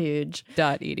 they're right. huge.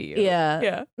 .edu. Yeah.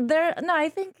 Yeah. I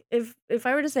think if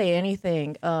I were to say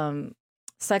anything,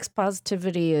 sex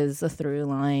positivity is a through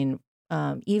line.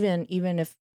 Even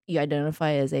if you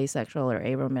identify as asexual or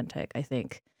aromantic, I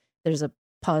think there's a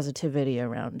positivity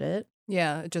around it.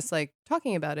 Yeah. Just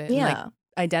talking about it. Yeah. And,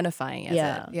 identifying as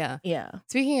Yeah. it. Yeah. Yeah.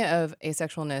 Speaking of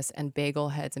asexualness and bagel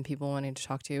heads and people wanting to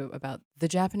talk to you about the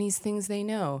Japanese things they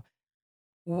know,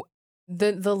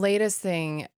 the latest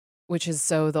thing, which is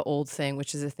the old thing,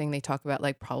 which is a thing they talk about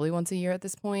probably once a year at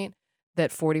this point,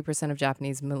 that 40% of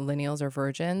Japanese millennials are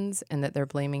virgins and that they're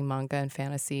blaming manga and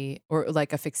fantasy or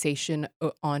a fixation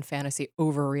on fantasy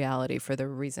over reality for the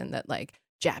reason that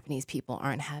Japanese people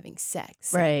aren't having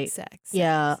sex. Right. Sex.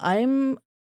 Yeah. I'm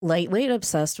lightweight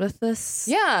obsessed with this.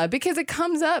 Yeah, because it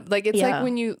comes up. It's Yeah.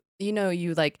 when you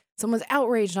someone's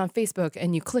outraged on Facebook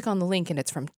and you click on the link and it's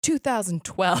from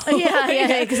 2012. Yeah,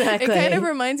 exactly. It kind of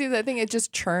reminds you of that thing. It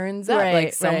just churns up.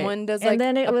 Right, Someone does and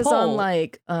then it a was poll.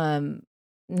 on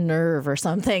Nerve or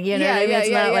something. You know Yeah, what I mean? yeah, It's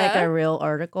yeah, not yeah. a real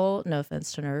article. No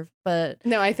offense to Nerve, but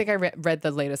No, I think I read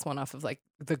the latest one off of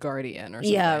The Guardian or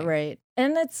something. yeah, right.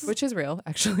 And it's Which is real,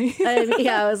 actually.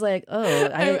 I was like,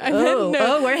 I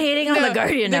meant we're hating on the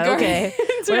Guardian now. Okay,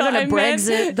 Guardian's we're real. gonna I meant-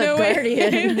 Brexit the no, wait.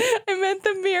 Guardian. I meant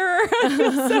the Mirror.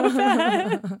 It's so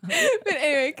bad. But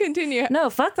anyway, continue. No,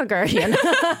 fuck the Guardian. Wait,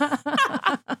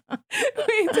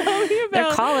 tell me They're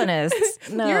about colonists.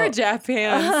 No. You're a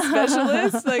Japan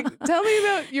specialist. Like, tell me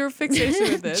about your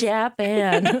fixation with this.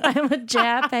 Japan. I'm a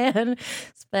Japan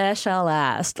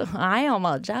specialist. I am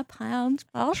a Japan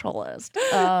specialist.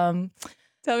 Tell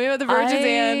me about the Virgins,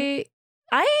 Anne.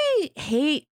 I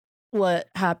hate what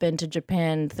happened to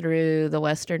Japan through the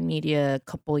Western media a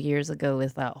couple years ago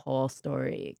with that whole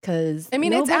story. Because I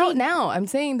mean, it's out now. I'm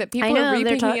saying that people are they're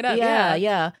repicking it up.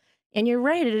 Yeah. And you're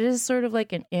right. It is sort of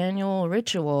like an annual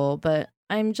ritual, but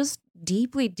I'm just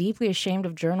deeply, deeply ashamed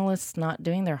of journalists not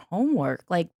doing their homework,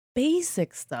 like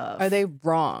basic stuff. Are they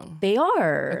wrong? They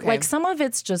are. Okay. Like some of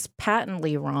it's just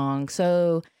patently wrong.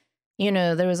 So,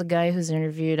 there was a guy who's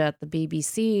interviewed at the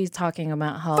BBC talking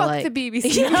about how Fuck the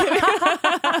BBC.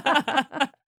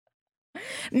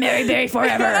 Mary Berry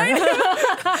forever. I know.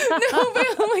 No, but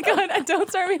oh my God, don't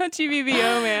start me on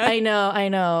GBBO, man. I know.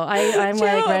 I'm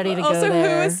like ready to also, go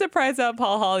there. who was surprised about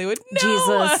Paul Hollywood? No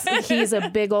Jesus, one. he's a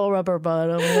big old rubber butt.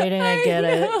 I'm waiting to get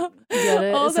it. know. Get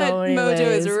it? All So that many mojo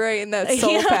is ways. right in that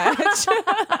soul Yeah. patch.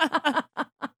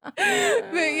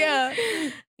 But yeah.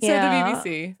 So Yeah. the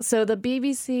BBC. So the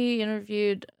BBC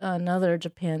interviewed another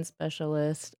Japan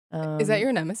specialist. Is that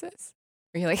your nemesis?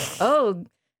 Are you like, Oh,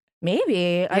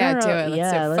 maybe. I Yeah, don't do know. it. Let's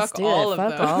Yeah, do it. let's Fuck do all it.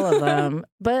 of Fuck them. all of them.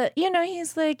 But,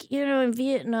 he's like, in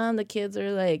Vietnam, the kids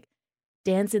are like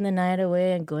dancing the night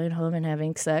away and going home and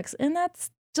having sex. And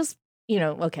that's just,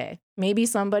 okay. Maybe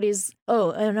somebody's,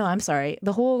 oh, no, I'm sorry.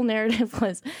 The whole narrative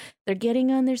was they're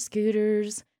getting on their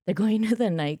scooters, they're going to the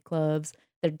nightclubs,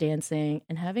 they're dancing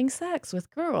and having sex with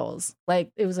girls.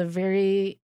 Like, it was a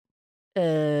very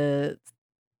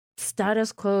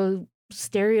status quo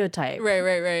stereotype.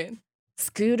 right.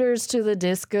 Scooters to the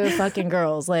disco fucking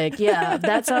girls. Like, yeah,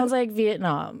 that sounds like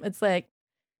Vietnam. It's like,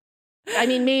 I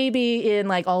mean, maybe in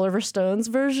like Oliver Stone's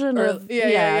version Or, of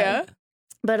yeah.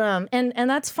 But and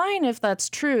that's fine if that's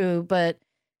true, but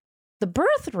the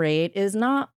birth rate is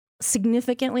not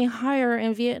significantly higher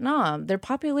in Vietnam. Their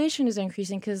population is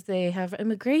increasing because they have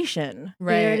immigration.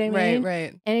 Right, You know what I mean?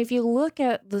 right. And if you look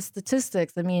at the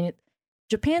statistics, I mean,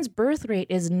 Japan's birth rate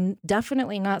is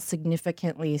definitely not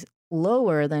significantly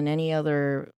lower than any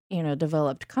other,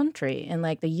 developed country. And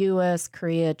like the US,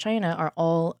 Korea, China are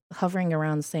all hovering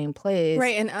around the same place.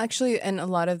 Right. And actually, and a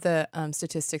lot of the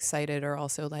statistics cited are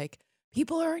also like,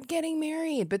 people aren't getting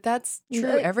married, but that's true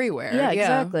everywhere. Yeah,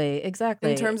 exactly.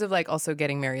 In terms of like also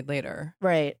getting married later.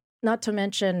 Right. Not to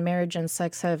mention marriage and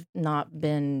sex have not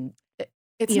been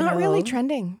It's You not really know.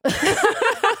 trending.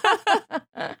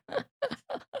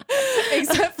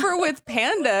 Except for with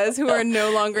pandas who are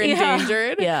no longer Yeah.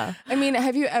 endangered. Yeah. I mean,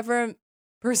 have you ever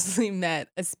personally met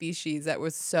a species that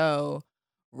was so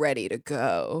ready to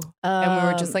go? And we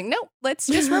were just like, nope, let's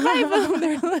just revive them.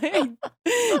 They're like,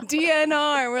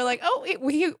 DNR. We're like, oh,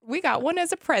 we got one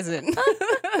as a present.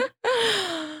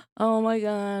 Oh my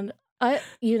God.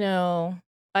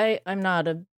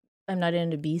 I'm not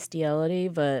into bestiality,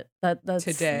 but that's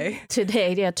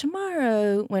Today. Yeah,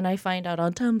 tomorrow when I find out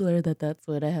on Tumblr that that's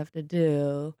what I have to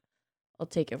do, I'll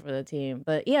take it for the team.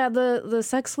 But yeah, the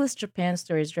sexless Japan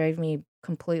stories drive me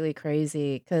completely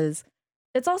crazy because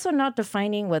it's also not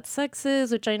defining what sex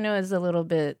is, which I know is a little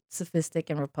bit sophistic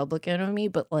and Republican of me,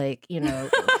 but like,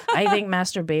 I think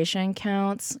masturbation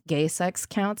counts, gay sex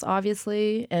counts,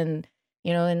 obviously. And,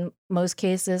 in most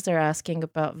cases, they're asking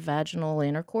about vaginal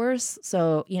intercourse.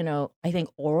 So, I think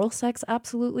oral sex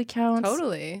absolutely counts.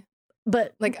 Totally.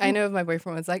 But Like, I know if my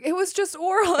boyfriend was like, it was just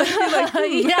oral. I'd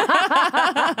be like,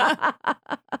 yeah.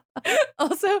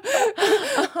 Also,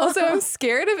 I'm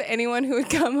scared of anyone who would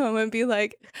come home and be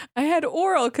like, I had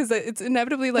oral, because it's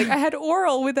inevitably like, I had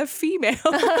oral with a female.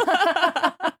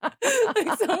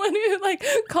 Like someone who like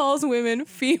calls women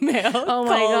female. Oh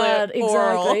my call God, it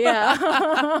oral. exactly.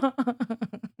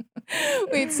 Yeah.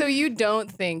 Wait, so you don't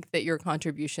think that your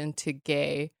contribution to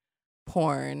gay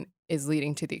porn is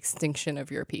leading to the extinction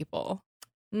of your people?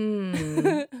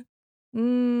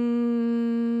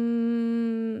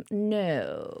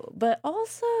 No. But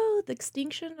also the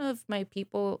extinction of my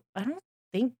people, I don't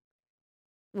think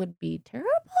would be terrible.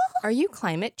 Are you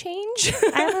climate change?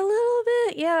 I'm a little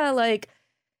bit, yeah, like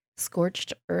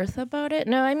scorched earth about it.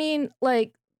 No, I mean,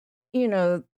 like,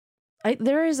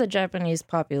 there is a Japanese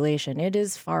population. It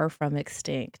is far from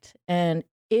extinct. And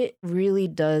it really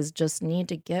does just need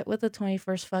to get with the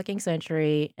 21st fucking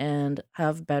century and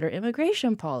have better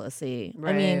immigration policy.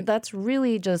 I mean, Right. that's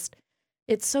really just,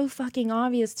 it's so fucking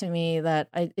obvious to me that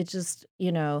it just,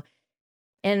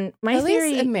 and my At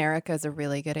theory. least America is a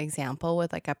really good example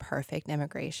with like a perfect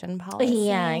immigration policy.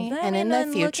 Yeah, and in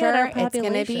then the look at our future, it's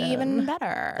going to be even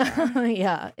population. better.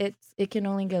 Yeah, it can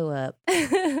only go up.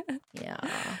 Yeah.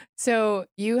 So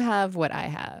you have what I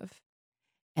have.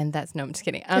 And that's no, I'm just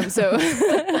kidding. So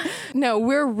no,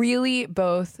 we're really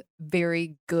both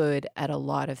very good at a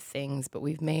lot of things, but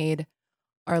we've made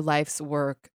our life's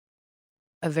work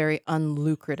a very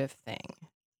unlucrative thing.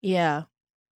 Yeah.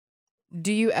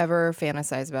 Do you ever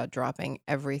fantasize about dropping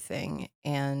everything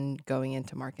and going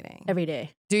into marketing? Every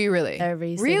day. Do you really?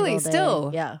 Every really single day.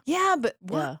 still? Yeah. Yeah, but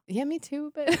Yeah. yeah, me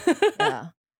too. But Yeah.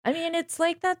 I mean, it's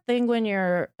like that thing when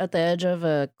you're at the edge of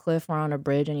a cliff or on a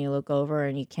bridge and you look over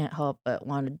and you can't help but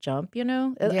want to jump, you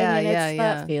know? Yeah, I mean, yeah, it's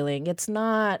yeah. that feeling. It's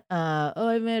not, oh,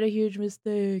 I made a huge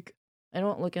mistake. I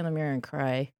don't look in the mirror and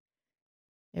cry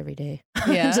every day.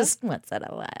 Yeah? Just once in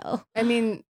a while. I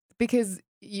mean, because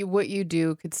what you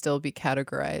do could still be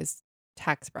categorized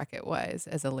tax bracket wise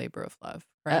as a labor of love,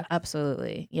 right?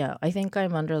 Absolutely. Yeah. I think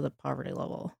I'm under the poverty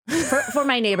level for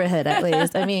my neighborhood, at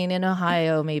least. I mean, in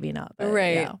Ohio, maybe not. But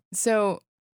Right. Yeah. So,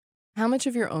 how much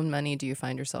of your own money do you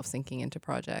find yourself sinking into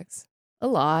projects? A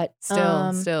lot.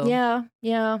 Still. Yeah.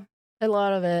 Yeah. A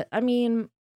lot of it. I mean,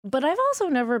 but I've also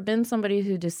never been somebody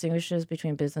who distinguishes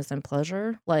between business and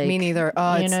pleasure. Like, Me neither.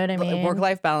 Oh, you know what I mean?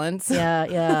 Work-life balance. Yeah.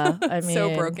 Yeah. I mean,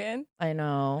 So broken. I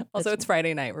know. Also, it's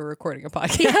Friday night. We're recording a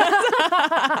podcast.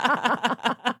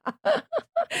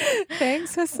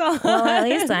 Thanks, Hassan. Well, at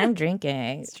least I'm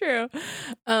drinking. It's true.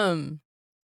 How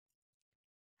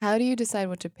do you decide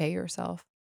what to pay yourself?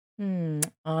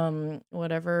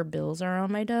 Whatever bills are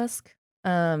on my desk.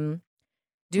 Do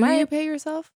My- you pay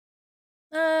yourself?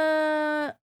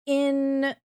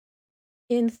 In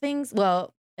things,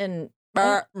 well, and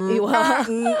 001.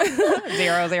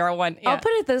 I'll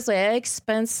put it this way: I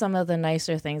expense some of the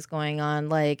nicer things going on.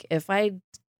 Like if I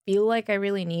feel like I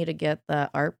really need to get the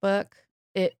art book,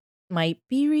 it might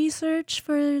be research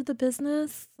for the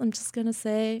business. I'm just gonna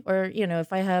say, or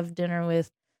if I have dinner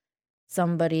with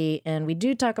somebody and we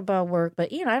do talk about work,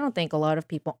 but I don't think a lot of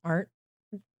people aren't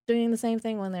doing the same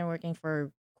thing when they're working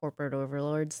for corporate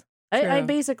overlords. I True.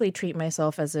 basically treat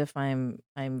myself as if I'm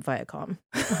Viacom.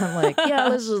 I'm like, yeah,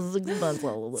 let's just expense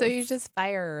all of this. So you just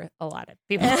fire a lot of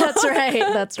people. That's right.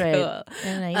 That's right. Cool.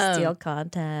 And I steal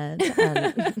content.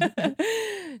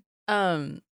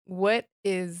 And What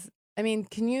is, I mean,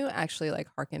 can you actually like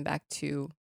harken back to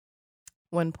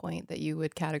one point that you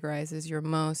would categorize as your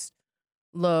most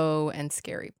low and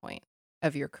scary point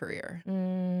of your career?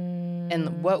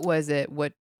 And what was it?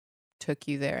 What took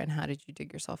you there and how did you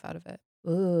dig yourself out of it?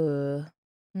 Ooh.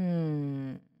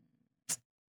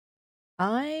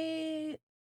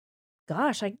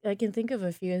 Gosh, I can think of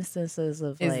a few instances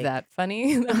of Is like, that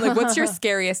funny? I'm like, what's your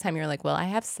scariest time? You're like, well, I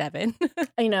have 7.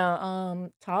 I know,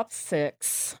 top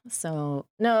 6. So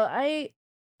no, I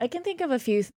can think of a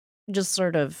few just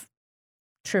sort of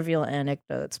trivial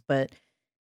anecdotes, but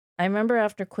I remember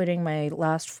after quitting my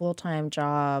last full-time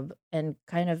job and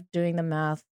kind of doing the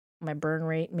math, my burn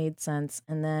rate made sense,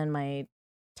 and then my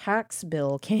tax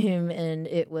bill came and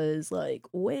it was like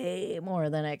way more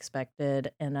than I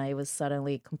expected, and I was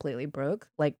suddenly completely broke.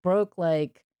 Like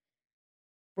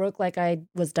I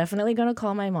was definitely going to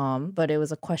call my mom, but it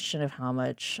was a question of how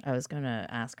much I was going to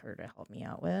ask her to help me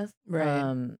out with.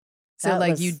 Right. So that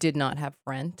like was- you did not have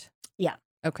rent? Yeah.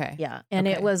 Okay. Yeah. And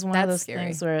it Okay. was one of That's those scary.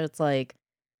 things where it's like,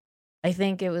 I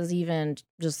think it was even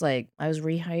just like I was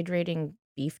rehydrating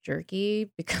beef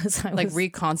jerky because I Like was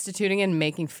reconstituting and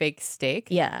making fake steak?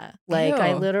 yeah, like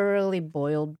I Ew. literally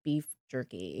boiled beef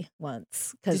jerky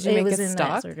once because Did you it make was it in stock?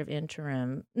 that sort of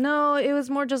interim. No, it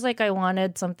was more just like I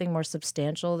wanted something more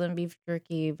substantial than beef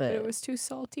jerky, But but it was too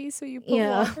salty, so you put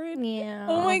yeah, water in? yeah.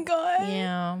 Oh my god.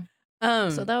 Yeah.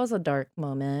 So that was a dark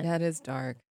moment. that is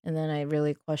dark. And then I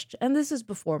really questioned, and this is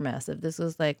before Massive. This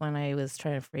was like when I was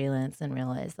trying to freelance and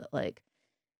realized that like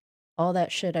all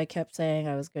that shit I kept saying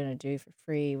I was going to do for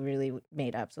free really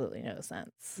made absolutely no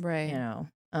sense. Right. You know.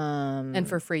 And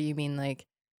for free, you mean like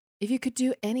if you could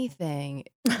do anything,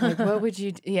 like what would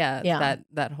you? Yeah, Yeah.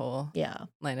 that whole yeah,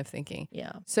 line of thinking.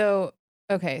 yeah. So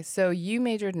okay, so you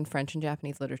majored in French and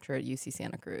Japanese literature at UC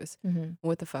Santa Cruz. Mm-hmm.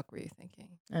 What the fuck were you thinking?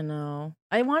 I know.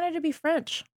 I wanted to be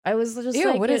French. I was just Ew,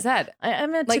 like, what is that?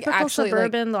 I'm a Like, typical actually,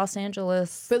 like- suburban Los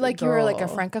Angeles. But like you were like a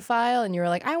girl. Francophile, and you were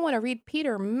like, I want to read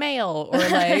Peter Mayle, or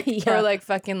like, Yeah. or like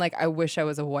fucking like, I wish I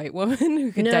was a white woman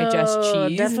who could digest No,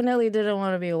 cheese. Definitely didn't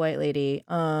want to be a white lady.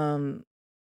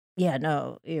 Yeah,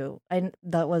 no,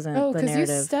 that wasn't Oh, the because you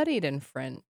narrative. studied in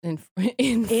French, in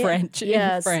Yeah, French, in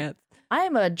yes. France.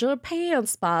 I'm a Japan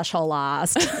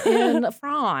specialist in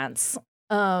France.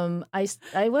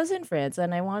 I was in France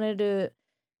and I wanted to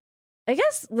I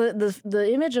guess the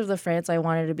image of the France I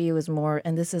wanted to be was more,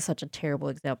 and this is such a terrible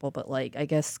example, but like I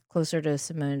guess closer to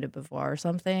Simone de Beauvoir or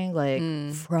something, like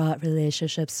fraught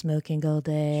relationships, smoking all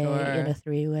day Sure. in a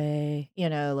 3-way,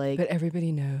 like But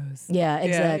everybody knows. yeah, Yeah,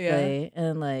 exactly.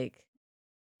 And like,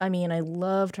 I mean, I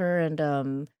loved her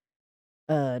and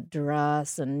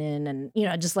Duras and Nin and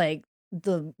just like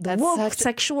the That's woke such-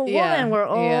 sexual yeah, women were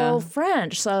all yeah.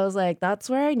 French. So I was like, that's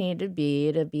where I need to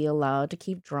be allowed to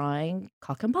keep drawing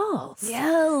cock and balls.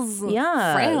 Yes.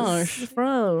 Yeah. French.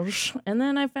 French. And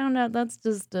then I found out that's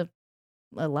just a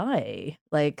lie.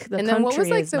 Like the And then what country was,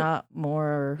 like, is the- not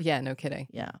more. Yeah, no kidding.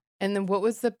 Yeah. And then what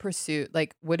was the pursuit?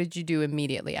 Like, what did you do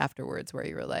immediately afterwards where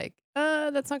you were like,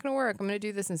 that's not going to work. I'm going to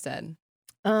do this instead.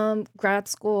 Grad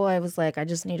school, I was like, I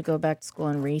just need to go back to school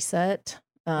and reset.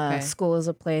 Okay. School is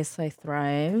a place I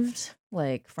thrived,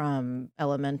 like from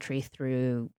elementary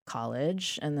through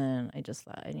college. And then I just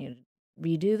thought I needed to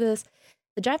redo this.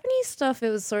 The Japanese stuff,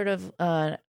 it was sort of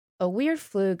a weird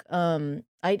fluke. I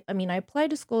mean, I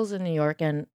applied to schools in New York,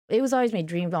 and it was always my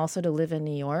dream also to live in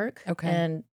New York. Okay.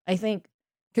 And I think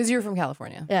Because you're from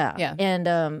California. yeah. Yeah. And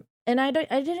I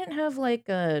didn't have like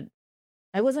I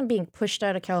wasn't being pushed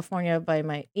out of California by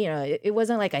my, it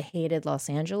wasn't like I hated Los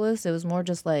Angeles. It was more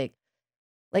just like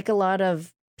a lot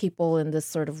of people in this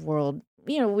sort of world,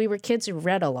 we were kids who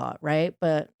read a lot, right?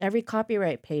 But every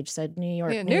copyright page said New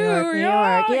York, Yeah, New York, New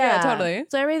York. Yeah, totally.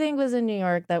 So everything was in New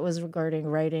York that was regarding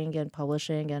writing and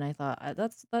publishing. And I thought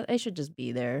I should just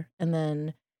be there. And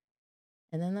then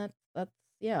that's,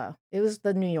 yeah, it was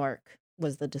the New York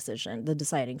was the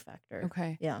deciding factor.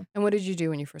 Okay. Yeah. And what did you do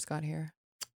when you first got here?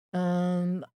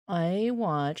 I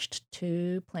watched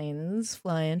 2 planes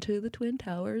fly into the Twin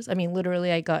Towers. I mean,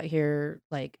 literally, I got here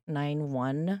like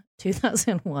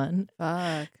 9/1/2001,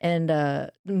 Fuck.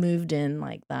 and moved in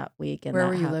like that week. And Where that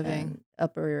were you happened. living?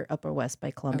 Upper West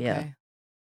by Columbia. Okay.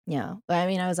 Yeah, but I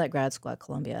mean, I was at grad school at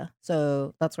Columbia,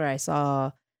 so that's where I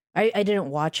saw. I didn't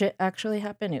watch it actually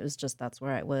happen. It was just that's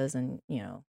where I was, and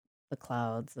the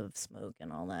clouds of smoke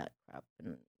and all that crap,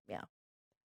 and yeah.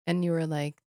 And you were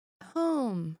like,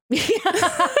 home.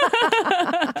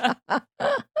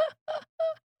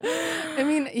 I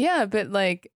mean, yeah, but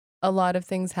like a lot of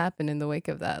things happen in the wake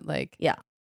of that. Like, Yeah.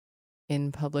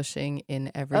 in publishing,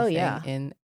 in everything. yeah.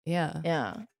 Yeah.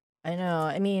 Yeah, I know.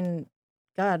 I mean,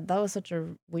 God, that was such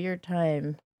a weird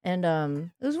time. And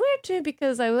it was weird too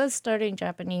because I was studying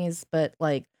Japanese, but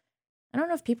like I don't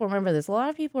know if people remember this. A lot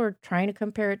of people are trying to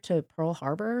compare it to Pearl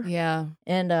Harbor. Yeah.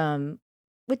 And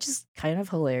which is kind of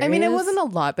hilarious. I mean, it wasn't a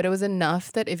lot, but it was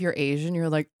enough that if you're Asian, you're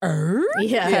like, Yeah,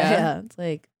 Yeah. yeah. It's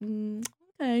like,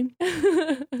 okay.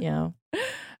 Yeah.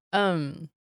 You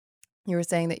were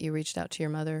saying that you reached out to your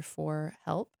mother for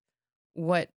help.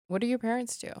 What do your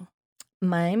parents do?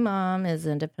 My mom is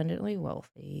independently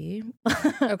wealthy.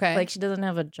 Okay. Like she doesn't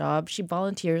have a job. She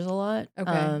volunteers a lot.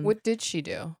 Okay. What did she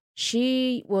do?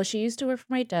 She used to work for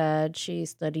my dad. She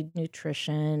studied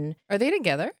nutrition. Are they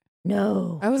together?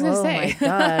 No. I was gonna Oh say. my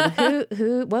God.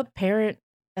 What parent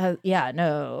yeah,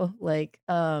 no. Like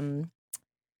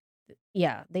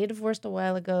yeah, they divorced a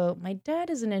while ago. My dad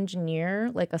is an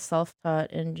engineer, like a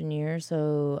self-taught engineer,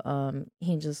 so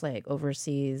he just like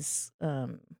oversees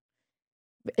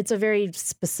it's a very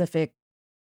specific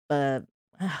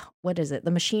what is it?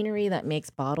 The machinery that makes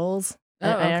bottles. Oh,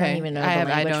 I okay. don't even know. I the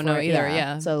language don't know for it. either,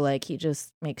 yeah. So like he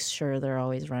just makes sure they're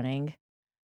always running.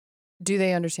 Do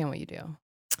they understand what you do?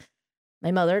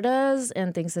 My mother does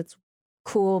and thinks it's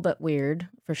cool but weird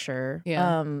for sure.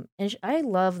 Yeah. And I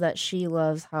love that she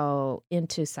loves how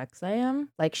into sex I am.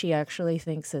 Like she actually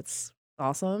thinks it's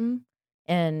awesome,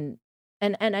 and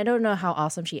I don't know how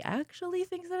awesome she actually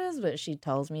thinks it is, but she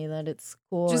tells me that it's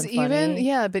cool. Just and funny. even,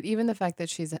 yeah, but even the fact that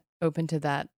she's open to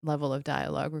that level of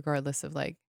dialogue, regardless of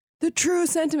like the true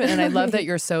sentiment. And I love that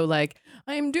you're so like,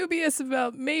 I am dubious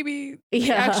about maybe the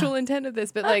Yeah. actual intent of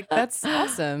this, but like that's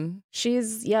awesome. She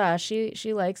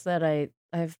likes that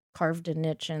I've carved a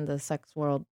niche in the sex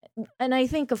world. And I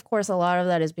think of course a lot of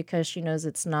that is because she knows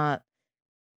it's not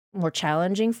more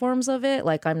challenging forms of it.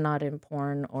 Like I'm not in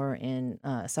porn or in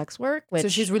sex work. Which So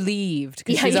she's relieved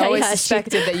because Yeah, she's yeah, always yeah, she-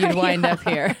 suspected that you'd wind up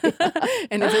here.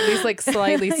 And it's at least like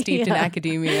slightly steeped in Yeah.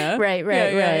 academia. right, Yeah, yeah,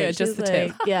 right. yeah, just She's the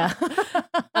tip. like, yeah.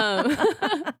 Um,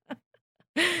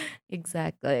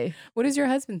 Exactly. what does your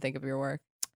husband think of your work?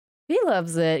 He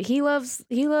loves it. He loves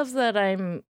that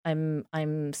I'm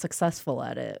successful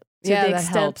at it. To Yeah, the that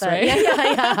extent helps, that, right?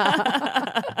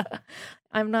 Yeah.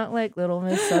 I'm not like Little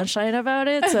Miss Sunshine about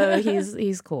it, so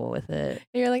he's cool with it.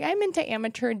 You're like, I'm into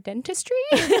amateur dentistry.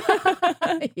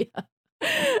 Yeah.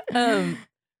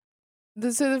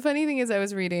 So the funny thing is, I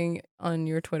was reading on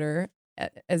your Twitter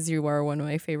as you are one of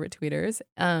my favorite tweeters.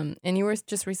 And you were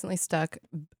just recently stuck.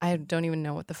 I don't even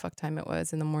know what the fuck time it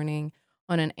was in the morning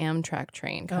on an Amtrak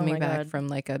train coming my back God. from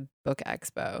like a book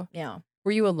expo. Yeah,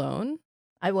 Were you alone?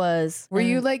 I was. Were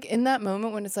you and- like in that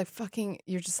moment when it's like fucking,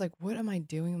 you're just like, what am I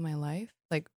doing in my life?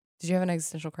 Like, did you have an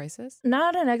existential crisis?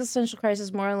 not an existential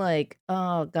crisis, more like,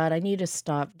 oh God, I need to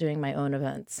stop doing my own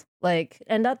events. Like,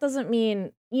 and that doesn't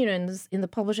mean, in the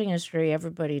publishing industry,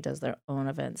 everybody does their own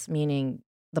events, meaning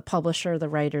the publisher, the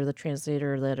writer, the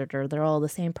translator, the editor, they're all the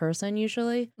same person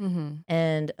usually. Mm-hmm.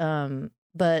 And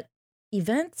but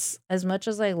events, as much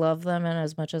as I love them and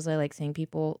as much as I like seeing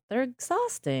people, they're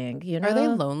exhausting, Are they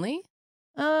lonely?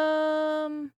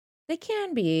 They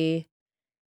can be.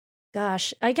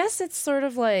 Gosh, I guess it's sort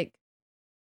of like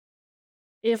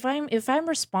if I'm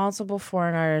responsible for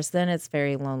an artist, then it's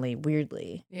very lonely,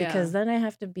 weirdly. Yeah. Because then I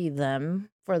have to be them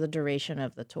for the duration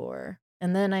of the tour.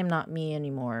 And then I'm not me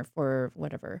anymore for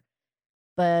whatever.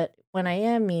 But when I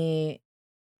am me,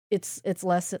 it's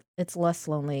less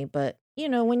lonely. But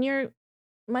when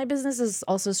my business is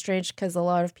also strange because a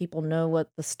lot of people know what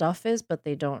the stuff is, but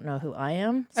they don't know who I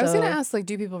am. I was gonna So- ask, like,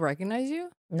 do people recognize you?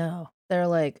 No, they're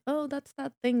like, oh, that's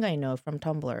that thing I know from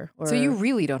Tumblr. Or, So you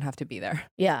really don't have to be there.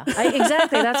 yeah,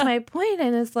 exactly. That's my point.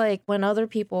 And it's like when other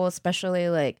people, especially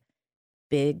like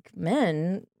big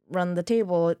men, run the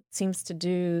table, it seems to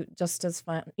do just as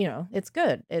fine. It's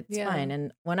good. It's Yeah. fine.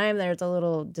 And when I'm there, it's a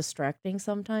little distracting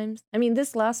sometimes. I mean,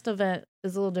 this last event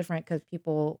is a little different because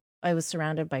I was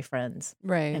surrounded by friends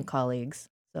Right. and colleagues.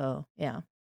 So yeah.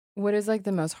 What is like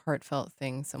the most heartfelt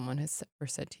thing someone has ever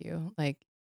said to you? Like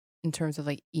in terms of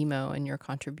like emo and your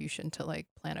contribution to like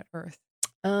planet Earth?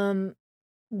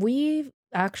 We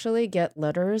actually get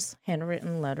letters,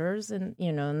 handwritten letters, and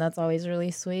and that's always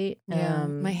really sweet.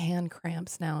 My hand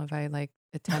cramps now if I like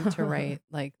attempt to write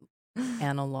like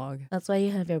analog. That's why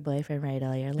you have your boyfriend write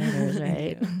all your letters,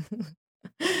 right?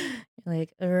 You're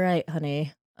like, all right,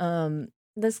 honey.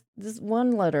 This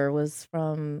one letter was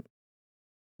from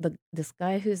this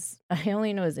guy who's I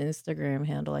only know his Instagram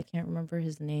handle. I can't remember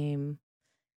his name,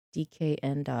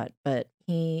 DKN dot, but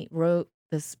he wrote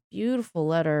this beautiful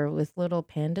letter with little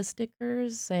panda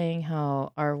stickers saying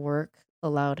how our work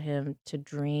allowed him to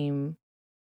dream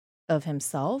of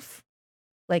himself.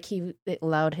 Like it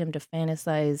allowed him to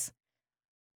fantasize.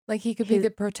 Like he could be His- the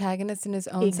protagonist in his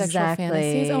own sexual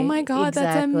fantasies. Oh my God,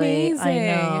 that's Exactly. amazing. I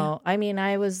know. I mean,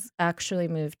 I was actually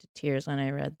moved to tears when I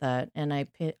read that, and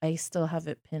I still have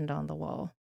it pinned on the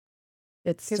wall.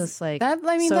 It's 'Cause just like That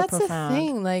I mean, so that's profound. the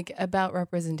thing, like about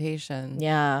representation.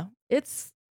 Yeah,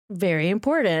 it's very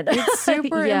important. It's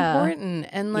super Yeah. important.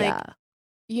 And like,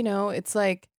 Yeah. it's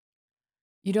like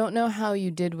you don't know how you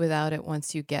did without it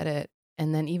once you get it.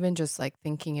 And then even just like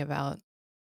thinking about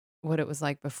what it was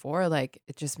like before, like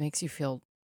it just makes you feel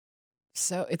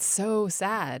it's so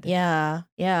sad. Yeah,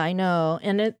 I know,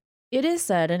 and it is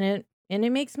sad, and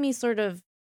it makes me sort of.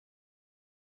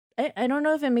 I don't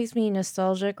know if it makes me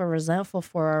nostalgic or resentful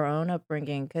for our own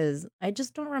upbringing because I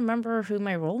just don't remember who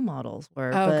my role models were.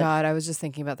 Oh but, God, I was just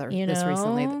thinking about that this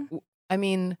recently. I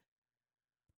mean,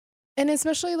 and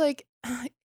especially like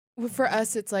for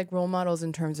us, it's like role models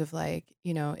in terms of like,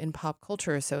 in pop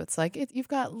culture. So it's like you've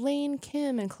got Lane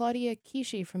Kim and Claudia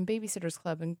Kishi from Babysitter's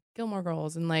Club and Gilmore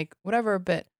Girls and like whatever,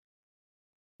 but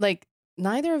like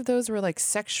neither of those were like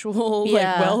sexual,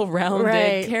 Yeah, like well-rounded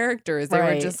right, characters. They were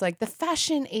right. just like the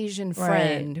fashion Asian Right.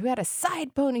 friend who had a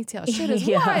side ponytail. Shit is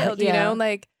Yeah, wild, yeah.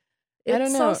 like It's I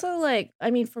don't know. also like,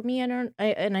 I mean, for me,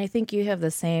 I think you have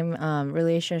the same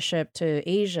relationship to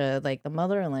Asia, like the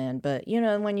motherland. But,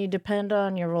 when you depend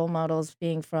on your role models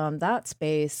being from that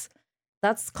space,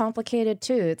 that's complicated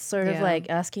too. It's sort of Yeah. like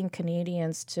asking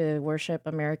Canadians to worship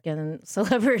American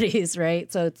celebrities,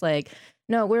 right? So it's like,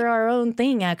 no, we're our own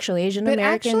thing, actually. Asian But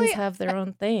Americans actually, have their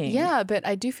own thing. Yeah, but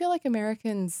I do feel like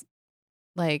Americans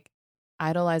like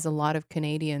idolize a lot of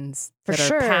Canadians For that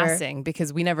sure. are passing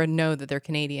because we never know that they're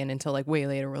Canadian until like way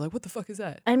later. We're like, what the fuck is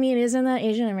that? I mean, isn't that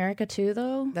Asian America too,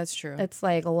 though? That's true. It's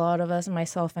like a lot of us,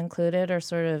 myself included, are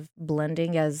sort of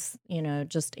blending as,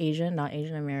 just Asian, not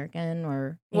Asian American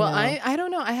or, you Well, know. I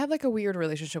don't know. I have like a weird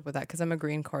relationship with that because I'm a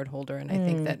green card holder and I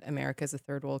think Mm. that America is a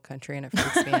third world country and it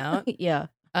freaks me out. Yeah.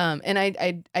 And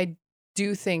I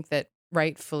do think that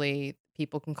rightfully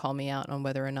people can call me out on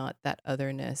whether or not that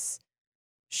otherness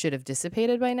should have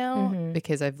dissipated by now Mhm.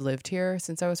 because I've lived here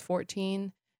since I was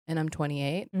 14 and I'm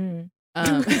 28. Mm.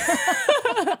 Um,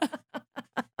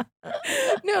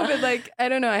 no, but like, I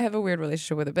don't know. I have a weird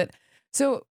relationship with it. But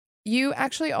so you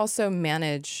actually also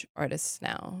manage artists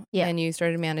now. Yeah. And you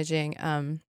started managing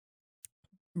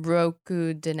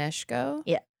Roku Dineshko.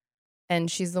 Yeah. And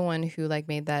she's the one who like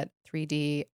made that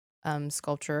 3D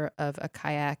sculpture of a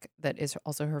kayak that is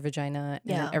also her vagina, and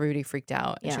then Yeah. everybody freaked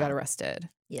out and she Yeah. got arrested.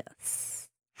 Yes.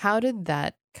 How did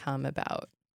that come about?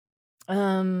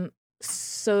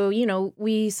 So,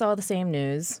 we saw the same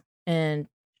news and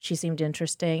she seemed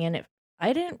interesting. And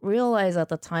I didn't realize at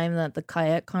the time that the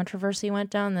kayak controversy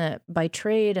went down that by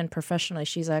trade and professionally,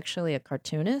 she's actually a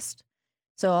cartoonist.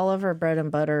 So all of her bread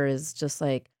and butter is just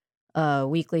like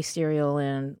weekly serial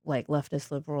and like leftist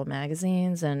liberal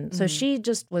magazines. And so Mhm. she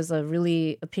just was a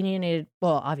really opinionated,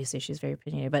 well, obviously she's very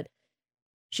opinionated, but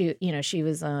she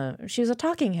was a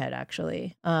talking head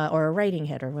actually, or a writing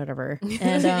head or whatever.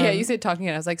 And Yeah, you said talking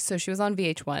head. I was like, so she was on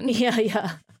VH1.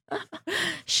 yeah.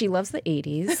 She loves the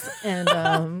 80s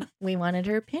and we wanted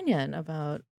her opinion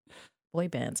about boy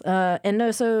bands. And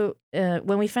no, so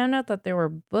when we found out that there were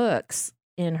books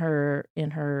in her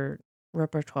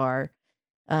repertoire,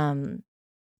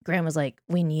 Graham was like,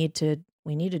 we need to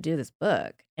do this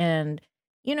book. And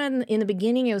in the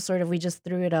beginning, it was sort of, we just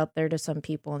threw it out there to some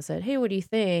people and said, hey, what do you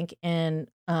think? And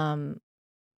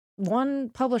one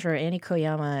publisher, Annie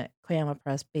Koyama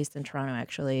Press, based in Toronto,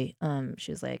 actually,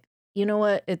 she was like, you know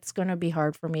what? It's going to be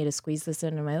hard for me to squeeze this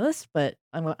into my list, but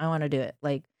I want to do it.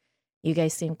 Like, you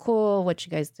guys seem cool. What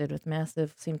you guys did with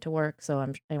Massive seemed to work. So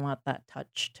I want that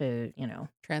touch to,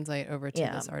 Translate over to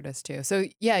Yeah. this artist too. So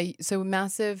yeah, so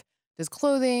Massive does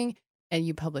clothing and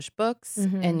you publish books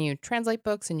Mhm. and you translate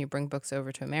books and you bring books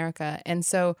over to America. And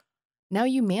so now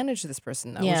you manage this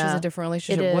person though, which is Yeah, a different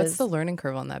relationship. What's is. the learning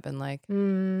curve on that been like?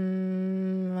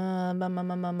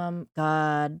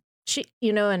 God, she,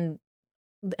 and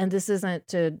this isn't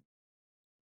to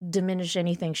diminish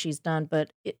anything she's done,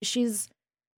 but she's,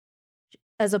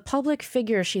 as a public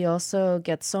figure, she also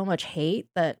gets so much hate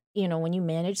that, when you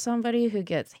manage somebody who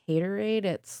gets haterade,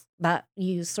 it's that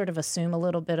you sort of assume a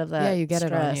little bit of that. Yeah, you get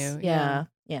it on stress. you. Yeah.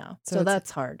 Yeah. So So it's-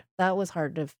 that's hard. That was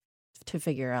hard to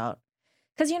figure out.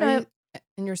 Because,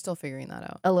 And you're still figuring that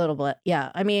out. a little bit.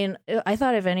 Yeah. I mean, I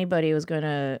thought if anybody was going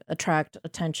to attract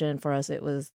attention for us, it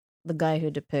was the guy who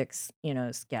depicts,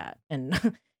 scat and,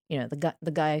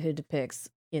 the guy who depicts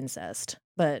incest.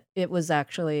 But it was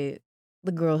actually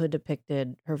the girl who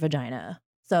depicted her vagina.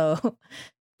 So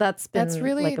that's been That's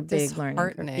really like a big learning curve.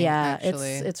 disheartening, Yeah, actually.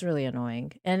 it's really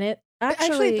annoying. And it But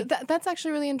actually, that's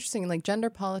actually really interesting. Like gender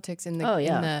politics in the Oh,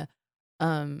 yeah. in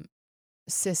the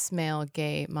cis male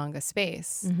gay manga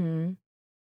space. Mhm.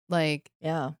 Like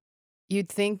Yeah. you'd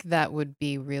think that would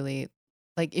be really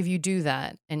like if you do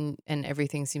that and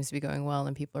everything seems to be going well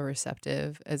and people are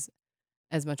receptive as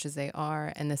much as they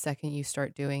are, and the second you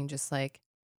start doing just like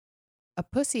a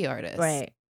pussy artist,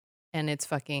 Right. and it's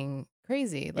fucking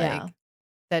crazy. Like Yeah.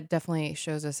 that definitely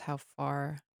shows us how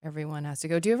far everyone has to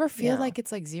go. Do you ever feel Yeah. like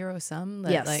it's like zero sum?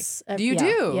 That, Yes. Like, do you yeah.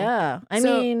 do? Yeah. I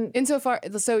So, mean, insofar,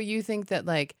 so you think that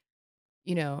like,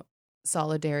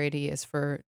 solidarity is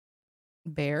for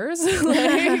bears?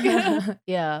 Like,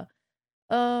 yeah.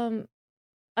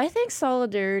 I think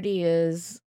solidarity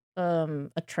is a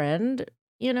trend,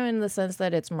 in the sense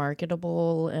that it's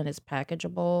marketable and it's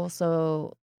packageable.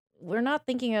 So we're not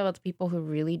thinking about the people who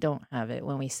really don't have it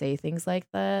when we say things like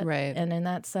that. Right. And in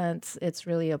that sense, it's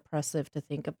really oppressive to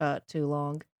think about too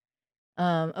long.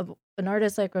 An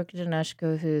artist like Roka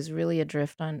Daneshko, who's really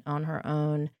adrift on her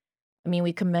own. I mean,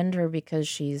 we commend her because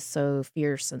she's so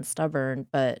fierce and stubborn,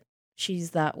 but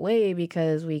she's that way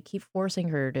because we keep forcing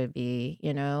her to be,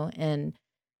 and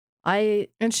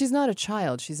and she's not a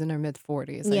child. She's in her mid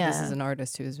 40s. Like, this Yeah. is an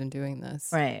artist who has been doing this.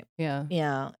 right. Yeah.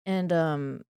 Yeah. And,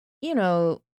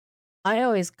 I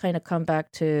always kind of come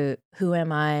back to who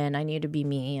am I, and I need to be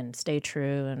me and stay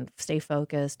true and stay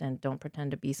focused and don't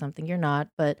pretend to be something you're not.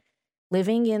 But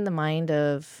living in the mind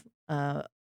of,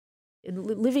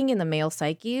 living in the male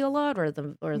psyche a lot, or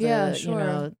the Yeah,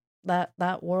 sure.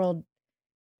 that world,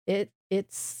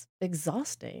 it's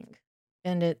exhausting,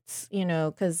 and it's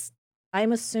because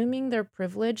I'm assuming they're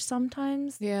privileged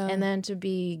sometimes, Yeah. and then to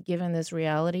be given this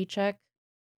reality check,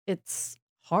 it's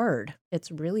hard.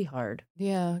 It's really hard.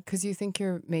 Yeah. Because you think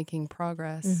you're making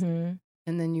progress, Mm-hmm.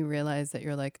 and then you realize that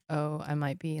you're like, oh, I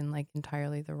might be in like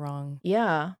entirely the wrong.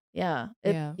 Yeah, yeah,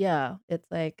 Yeah. yeah. It's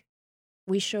like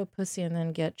we show pussy and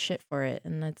then get shit for it,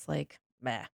 and it's like,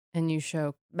 bah. And you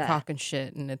show Bah. cock and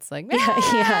shit, and it's like,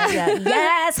 Yeah.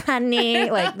 Yes, honey.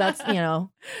 Like that's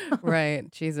right.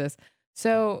 Jesus.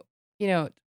 So,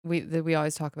 we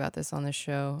always talk about this on this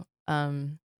show.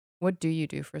 What do you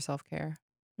do for self-care?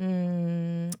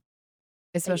 Mm,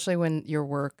 Especially when your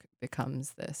work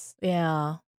becomes this.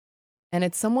 yeah. And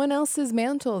it's someone else's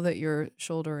mantle that you're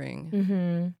shouldering.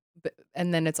 Mm-hmm.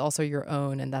 And then it's also your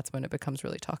own, and that's when it becomes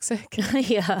really toxic. Yeah,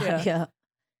 Yeah. yeah.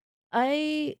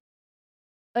 I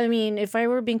I mean, if I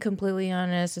were being completely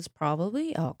honest, it's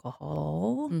probably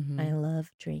alcohol. Mhm. I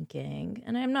love drinking,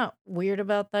 and I'm not weird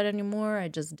about that anymore. I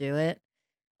just do it.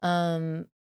 Um,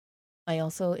 I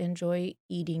also enjoy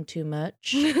eating too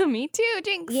much. Me too,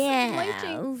 Jinx. Light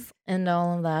Jinx. Yes, and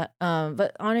all of that.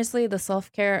 But honestly, the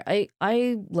self-care,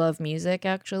 I love music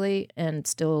actually, and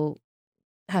still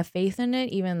have faith in it,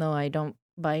 even though I don't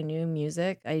buy new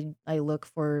music. I look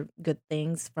for good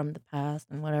things from the past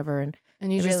and whatever, and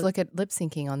And you I just really- look at lip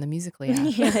syncing on the Musically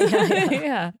app.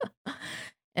 Yeah.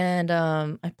 And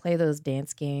I play those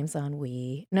dance games on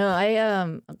Wii.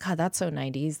 No, God, that's so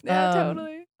 90s. Yeah,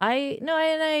 totally. I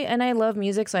love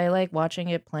music, so I like watching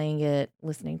it, playing it,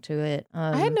 listening to it.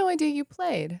 I had no idea you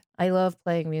played. I love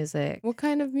playing music. What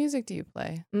kind of music do you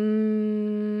play?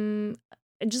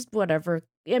 Just whatever.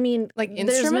 I mean, Like there's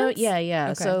instruments?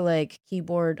 Yeah. Okay. So like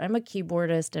keyboard. I'm a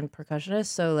keyboardist and percussionist,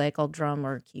 so like I'll drum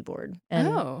or keyboard. And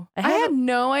I I had have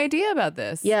no idea about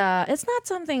this. yeah, it's not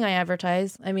something I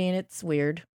advertise. I mean, it's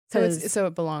weird. So 'cause- so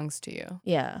it belongs to you.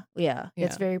 yeah, Yeah.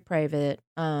 it's very private.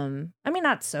 I mean,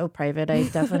 not so private. I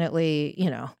definitely,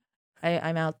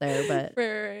 I'm out there, but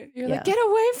Right. You're Yeah. like, get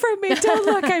away from me. Don't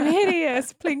look, I'm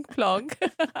hideous. Plink plonk.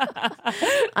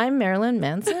 I'm Marilyn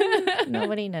Manson.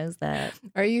 Nobody knows that.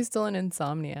 Are you still an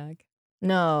insomniac?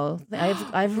 No,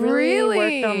 I've really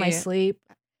worked on my Really? sleep.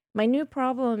 My new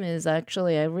problem is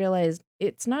actually I realized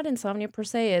it's not insomnia per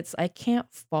se. It's I can't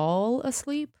fall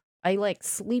asleep. I like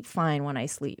sleep fine when I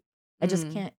sleep. I just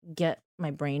Mm. can't get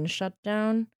my brain shut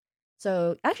down.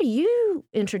 So actually, you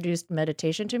introduced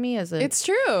meditation to me as a It's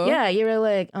true. yeah. You were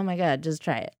like, oh my god, just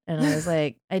try it, and I was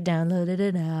like, I downloaded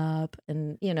an app,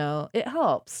 and it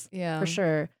helps Yeah. for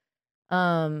sure.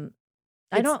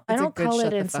 I It's- don't it's a good call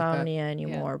shut it the fuck up. insomnia Yeah.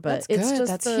 anymore, but That's it's good.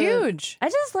 just That's the- huge. I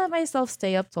just let myself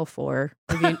stay up till 4.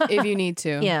 If you need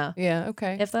to. Yeah. Yeah.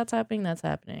 Okay. If that's happening, that's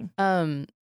happening.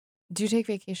 Do you take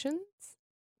vacations?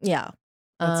 Yeah.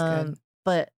 That's good.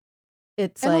 But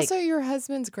it's And like also, your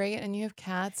husband's great, and you have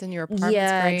cats, and your apartment's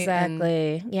yeah, great. and-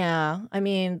 exactly. Yeah. I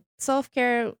mean,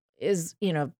 self-care is,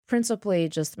 principally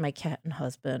just my cat and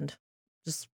husband,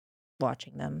 just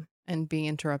watching them. And being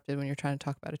interrupted when you're trying to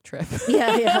talk about a trip.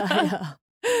 Yeah.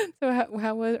 So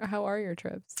how are your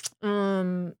trips?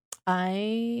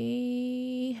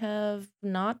 I have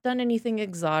not done anything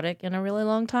exotic in a really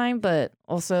long time, but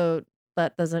also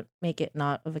that doesn't make it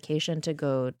not a vacation to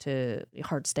go to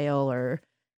Hartsdale or,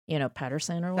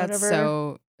 Patterson or That's whatever.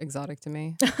 so exotic to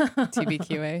me.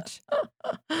 TBQH.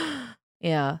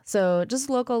 Yeah. So just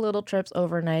local little trips,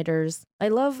 overnighters. I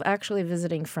love actually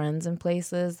visiting friends in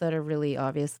places that are really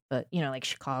obvious, but like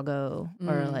Chicago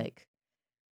or Mm. like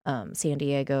San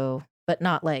Diego, but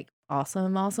not like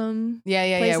awesome.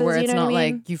 Yeah. Places, Where you it's know what not I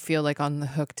mean? like you feel like on the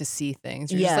hook to see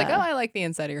things. You're just like, Yeah. oh, I like the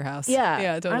inside of your house. Yeah.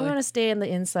 Yeah, totally. I'm going to stay in the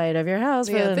inside of your house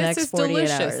for Yeah, the this next is 48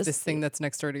 delicious. hours. This thing that's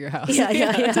next door to your house.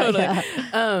 Yeah, totally.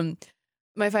 yeah.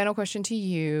 My final question to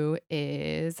you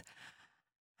is,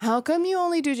 how come you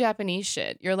only do Japanese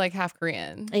shit? You're like half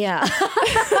Korean. Yeah.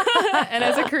 And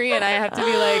as a Korean, I have to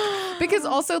be like, because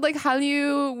also like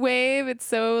Hallyu wave, it's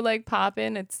so like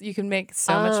poppin'. You can make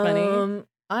so much money.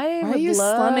 I Why are would you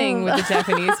slumming with the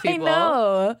Japanese people? I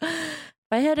know.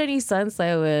 If I had any sense,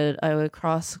 I would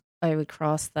cross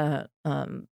that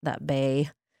bay.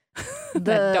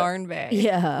 That darn bay.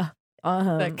 Yeah. That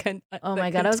Oh that my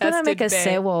god, I was gonna make a contested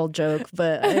bay. Sewol joke,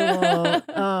 but I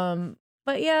won't.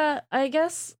 But yeah, I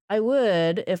guess I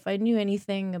would if I knew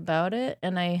anything about it,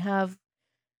 and I have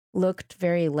looked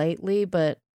very lightly.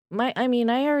 But I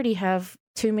already have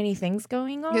too many things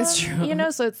going on. That's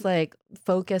true. So it's like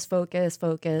focus.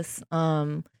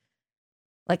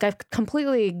 Like I've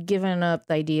completely given up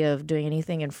the idea of doing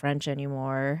anything in French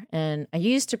anymore. And I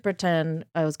used to pretend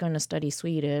I was going to study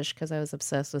Swedish because I was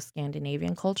obsessed with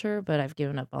Scandinavian culture, but I've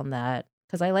given up on that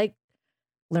because I like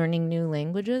learning new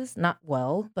languages. Not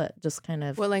well, but just kind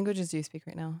of What languages do you speak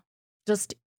right now?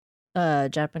 just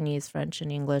Japanese, French,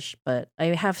 and English. But I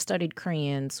have studied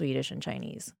Korean, Swedish, and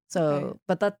Chinese. So, Okay.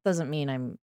 but that doesn't mean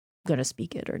I'm going to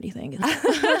speak it or anything.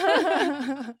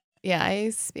 Yeah, I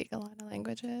speak a lot of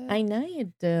languages. I know you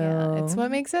do. Yeah, it's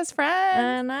what makes us I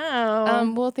friends.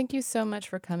 know. Well, thank you so much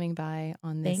for coming by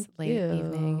on this Thank late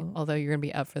evening. you. Although you're gonna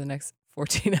be up for the next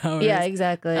 14 hours. Yeah,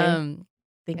 exactly. Um,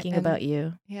 Thinking and- about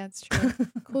you. yeah, it's true.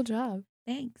 Cool job.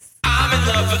 Thanks. I'm in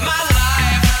love with my life.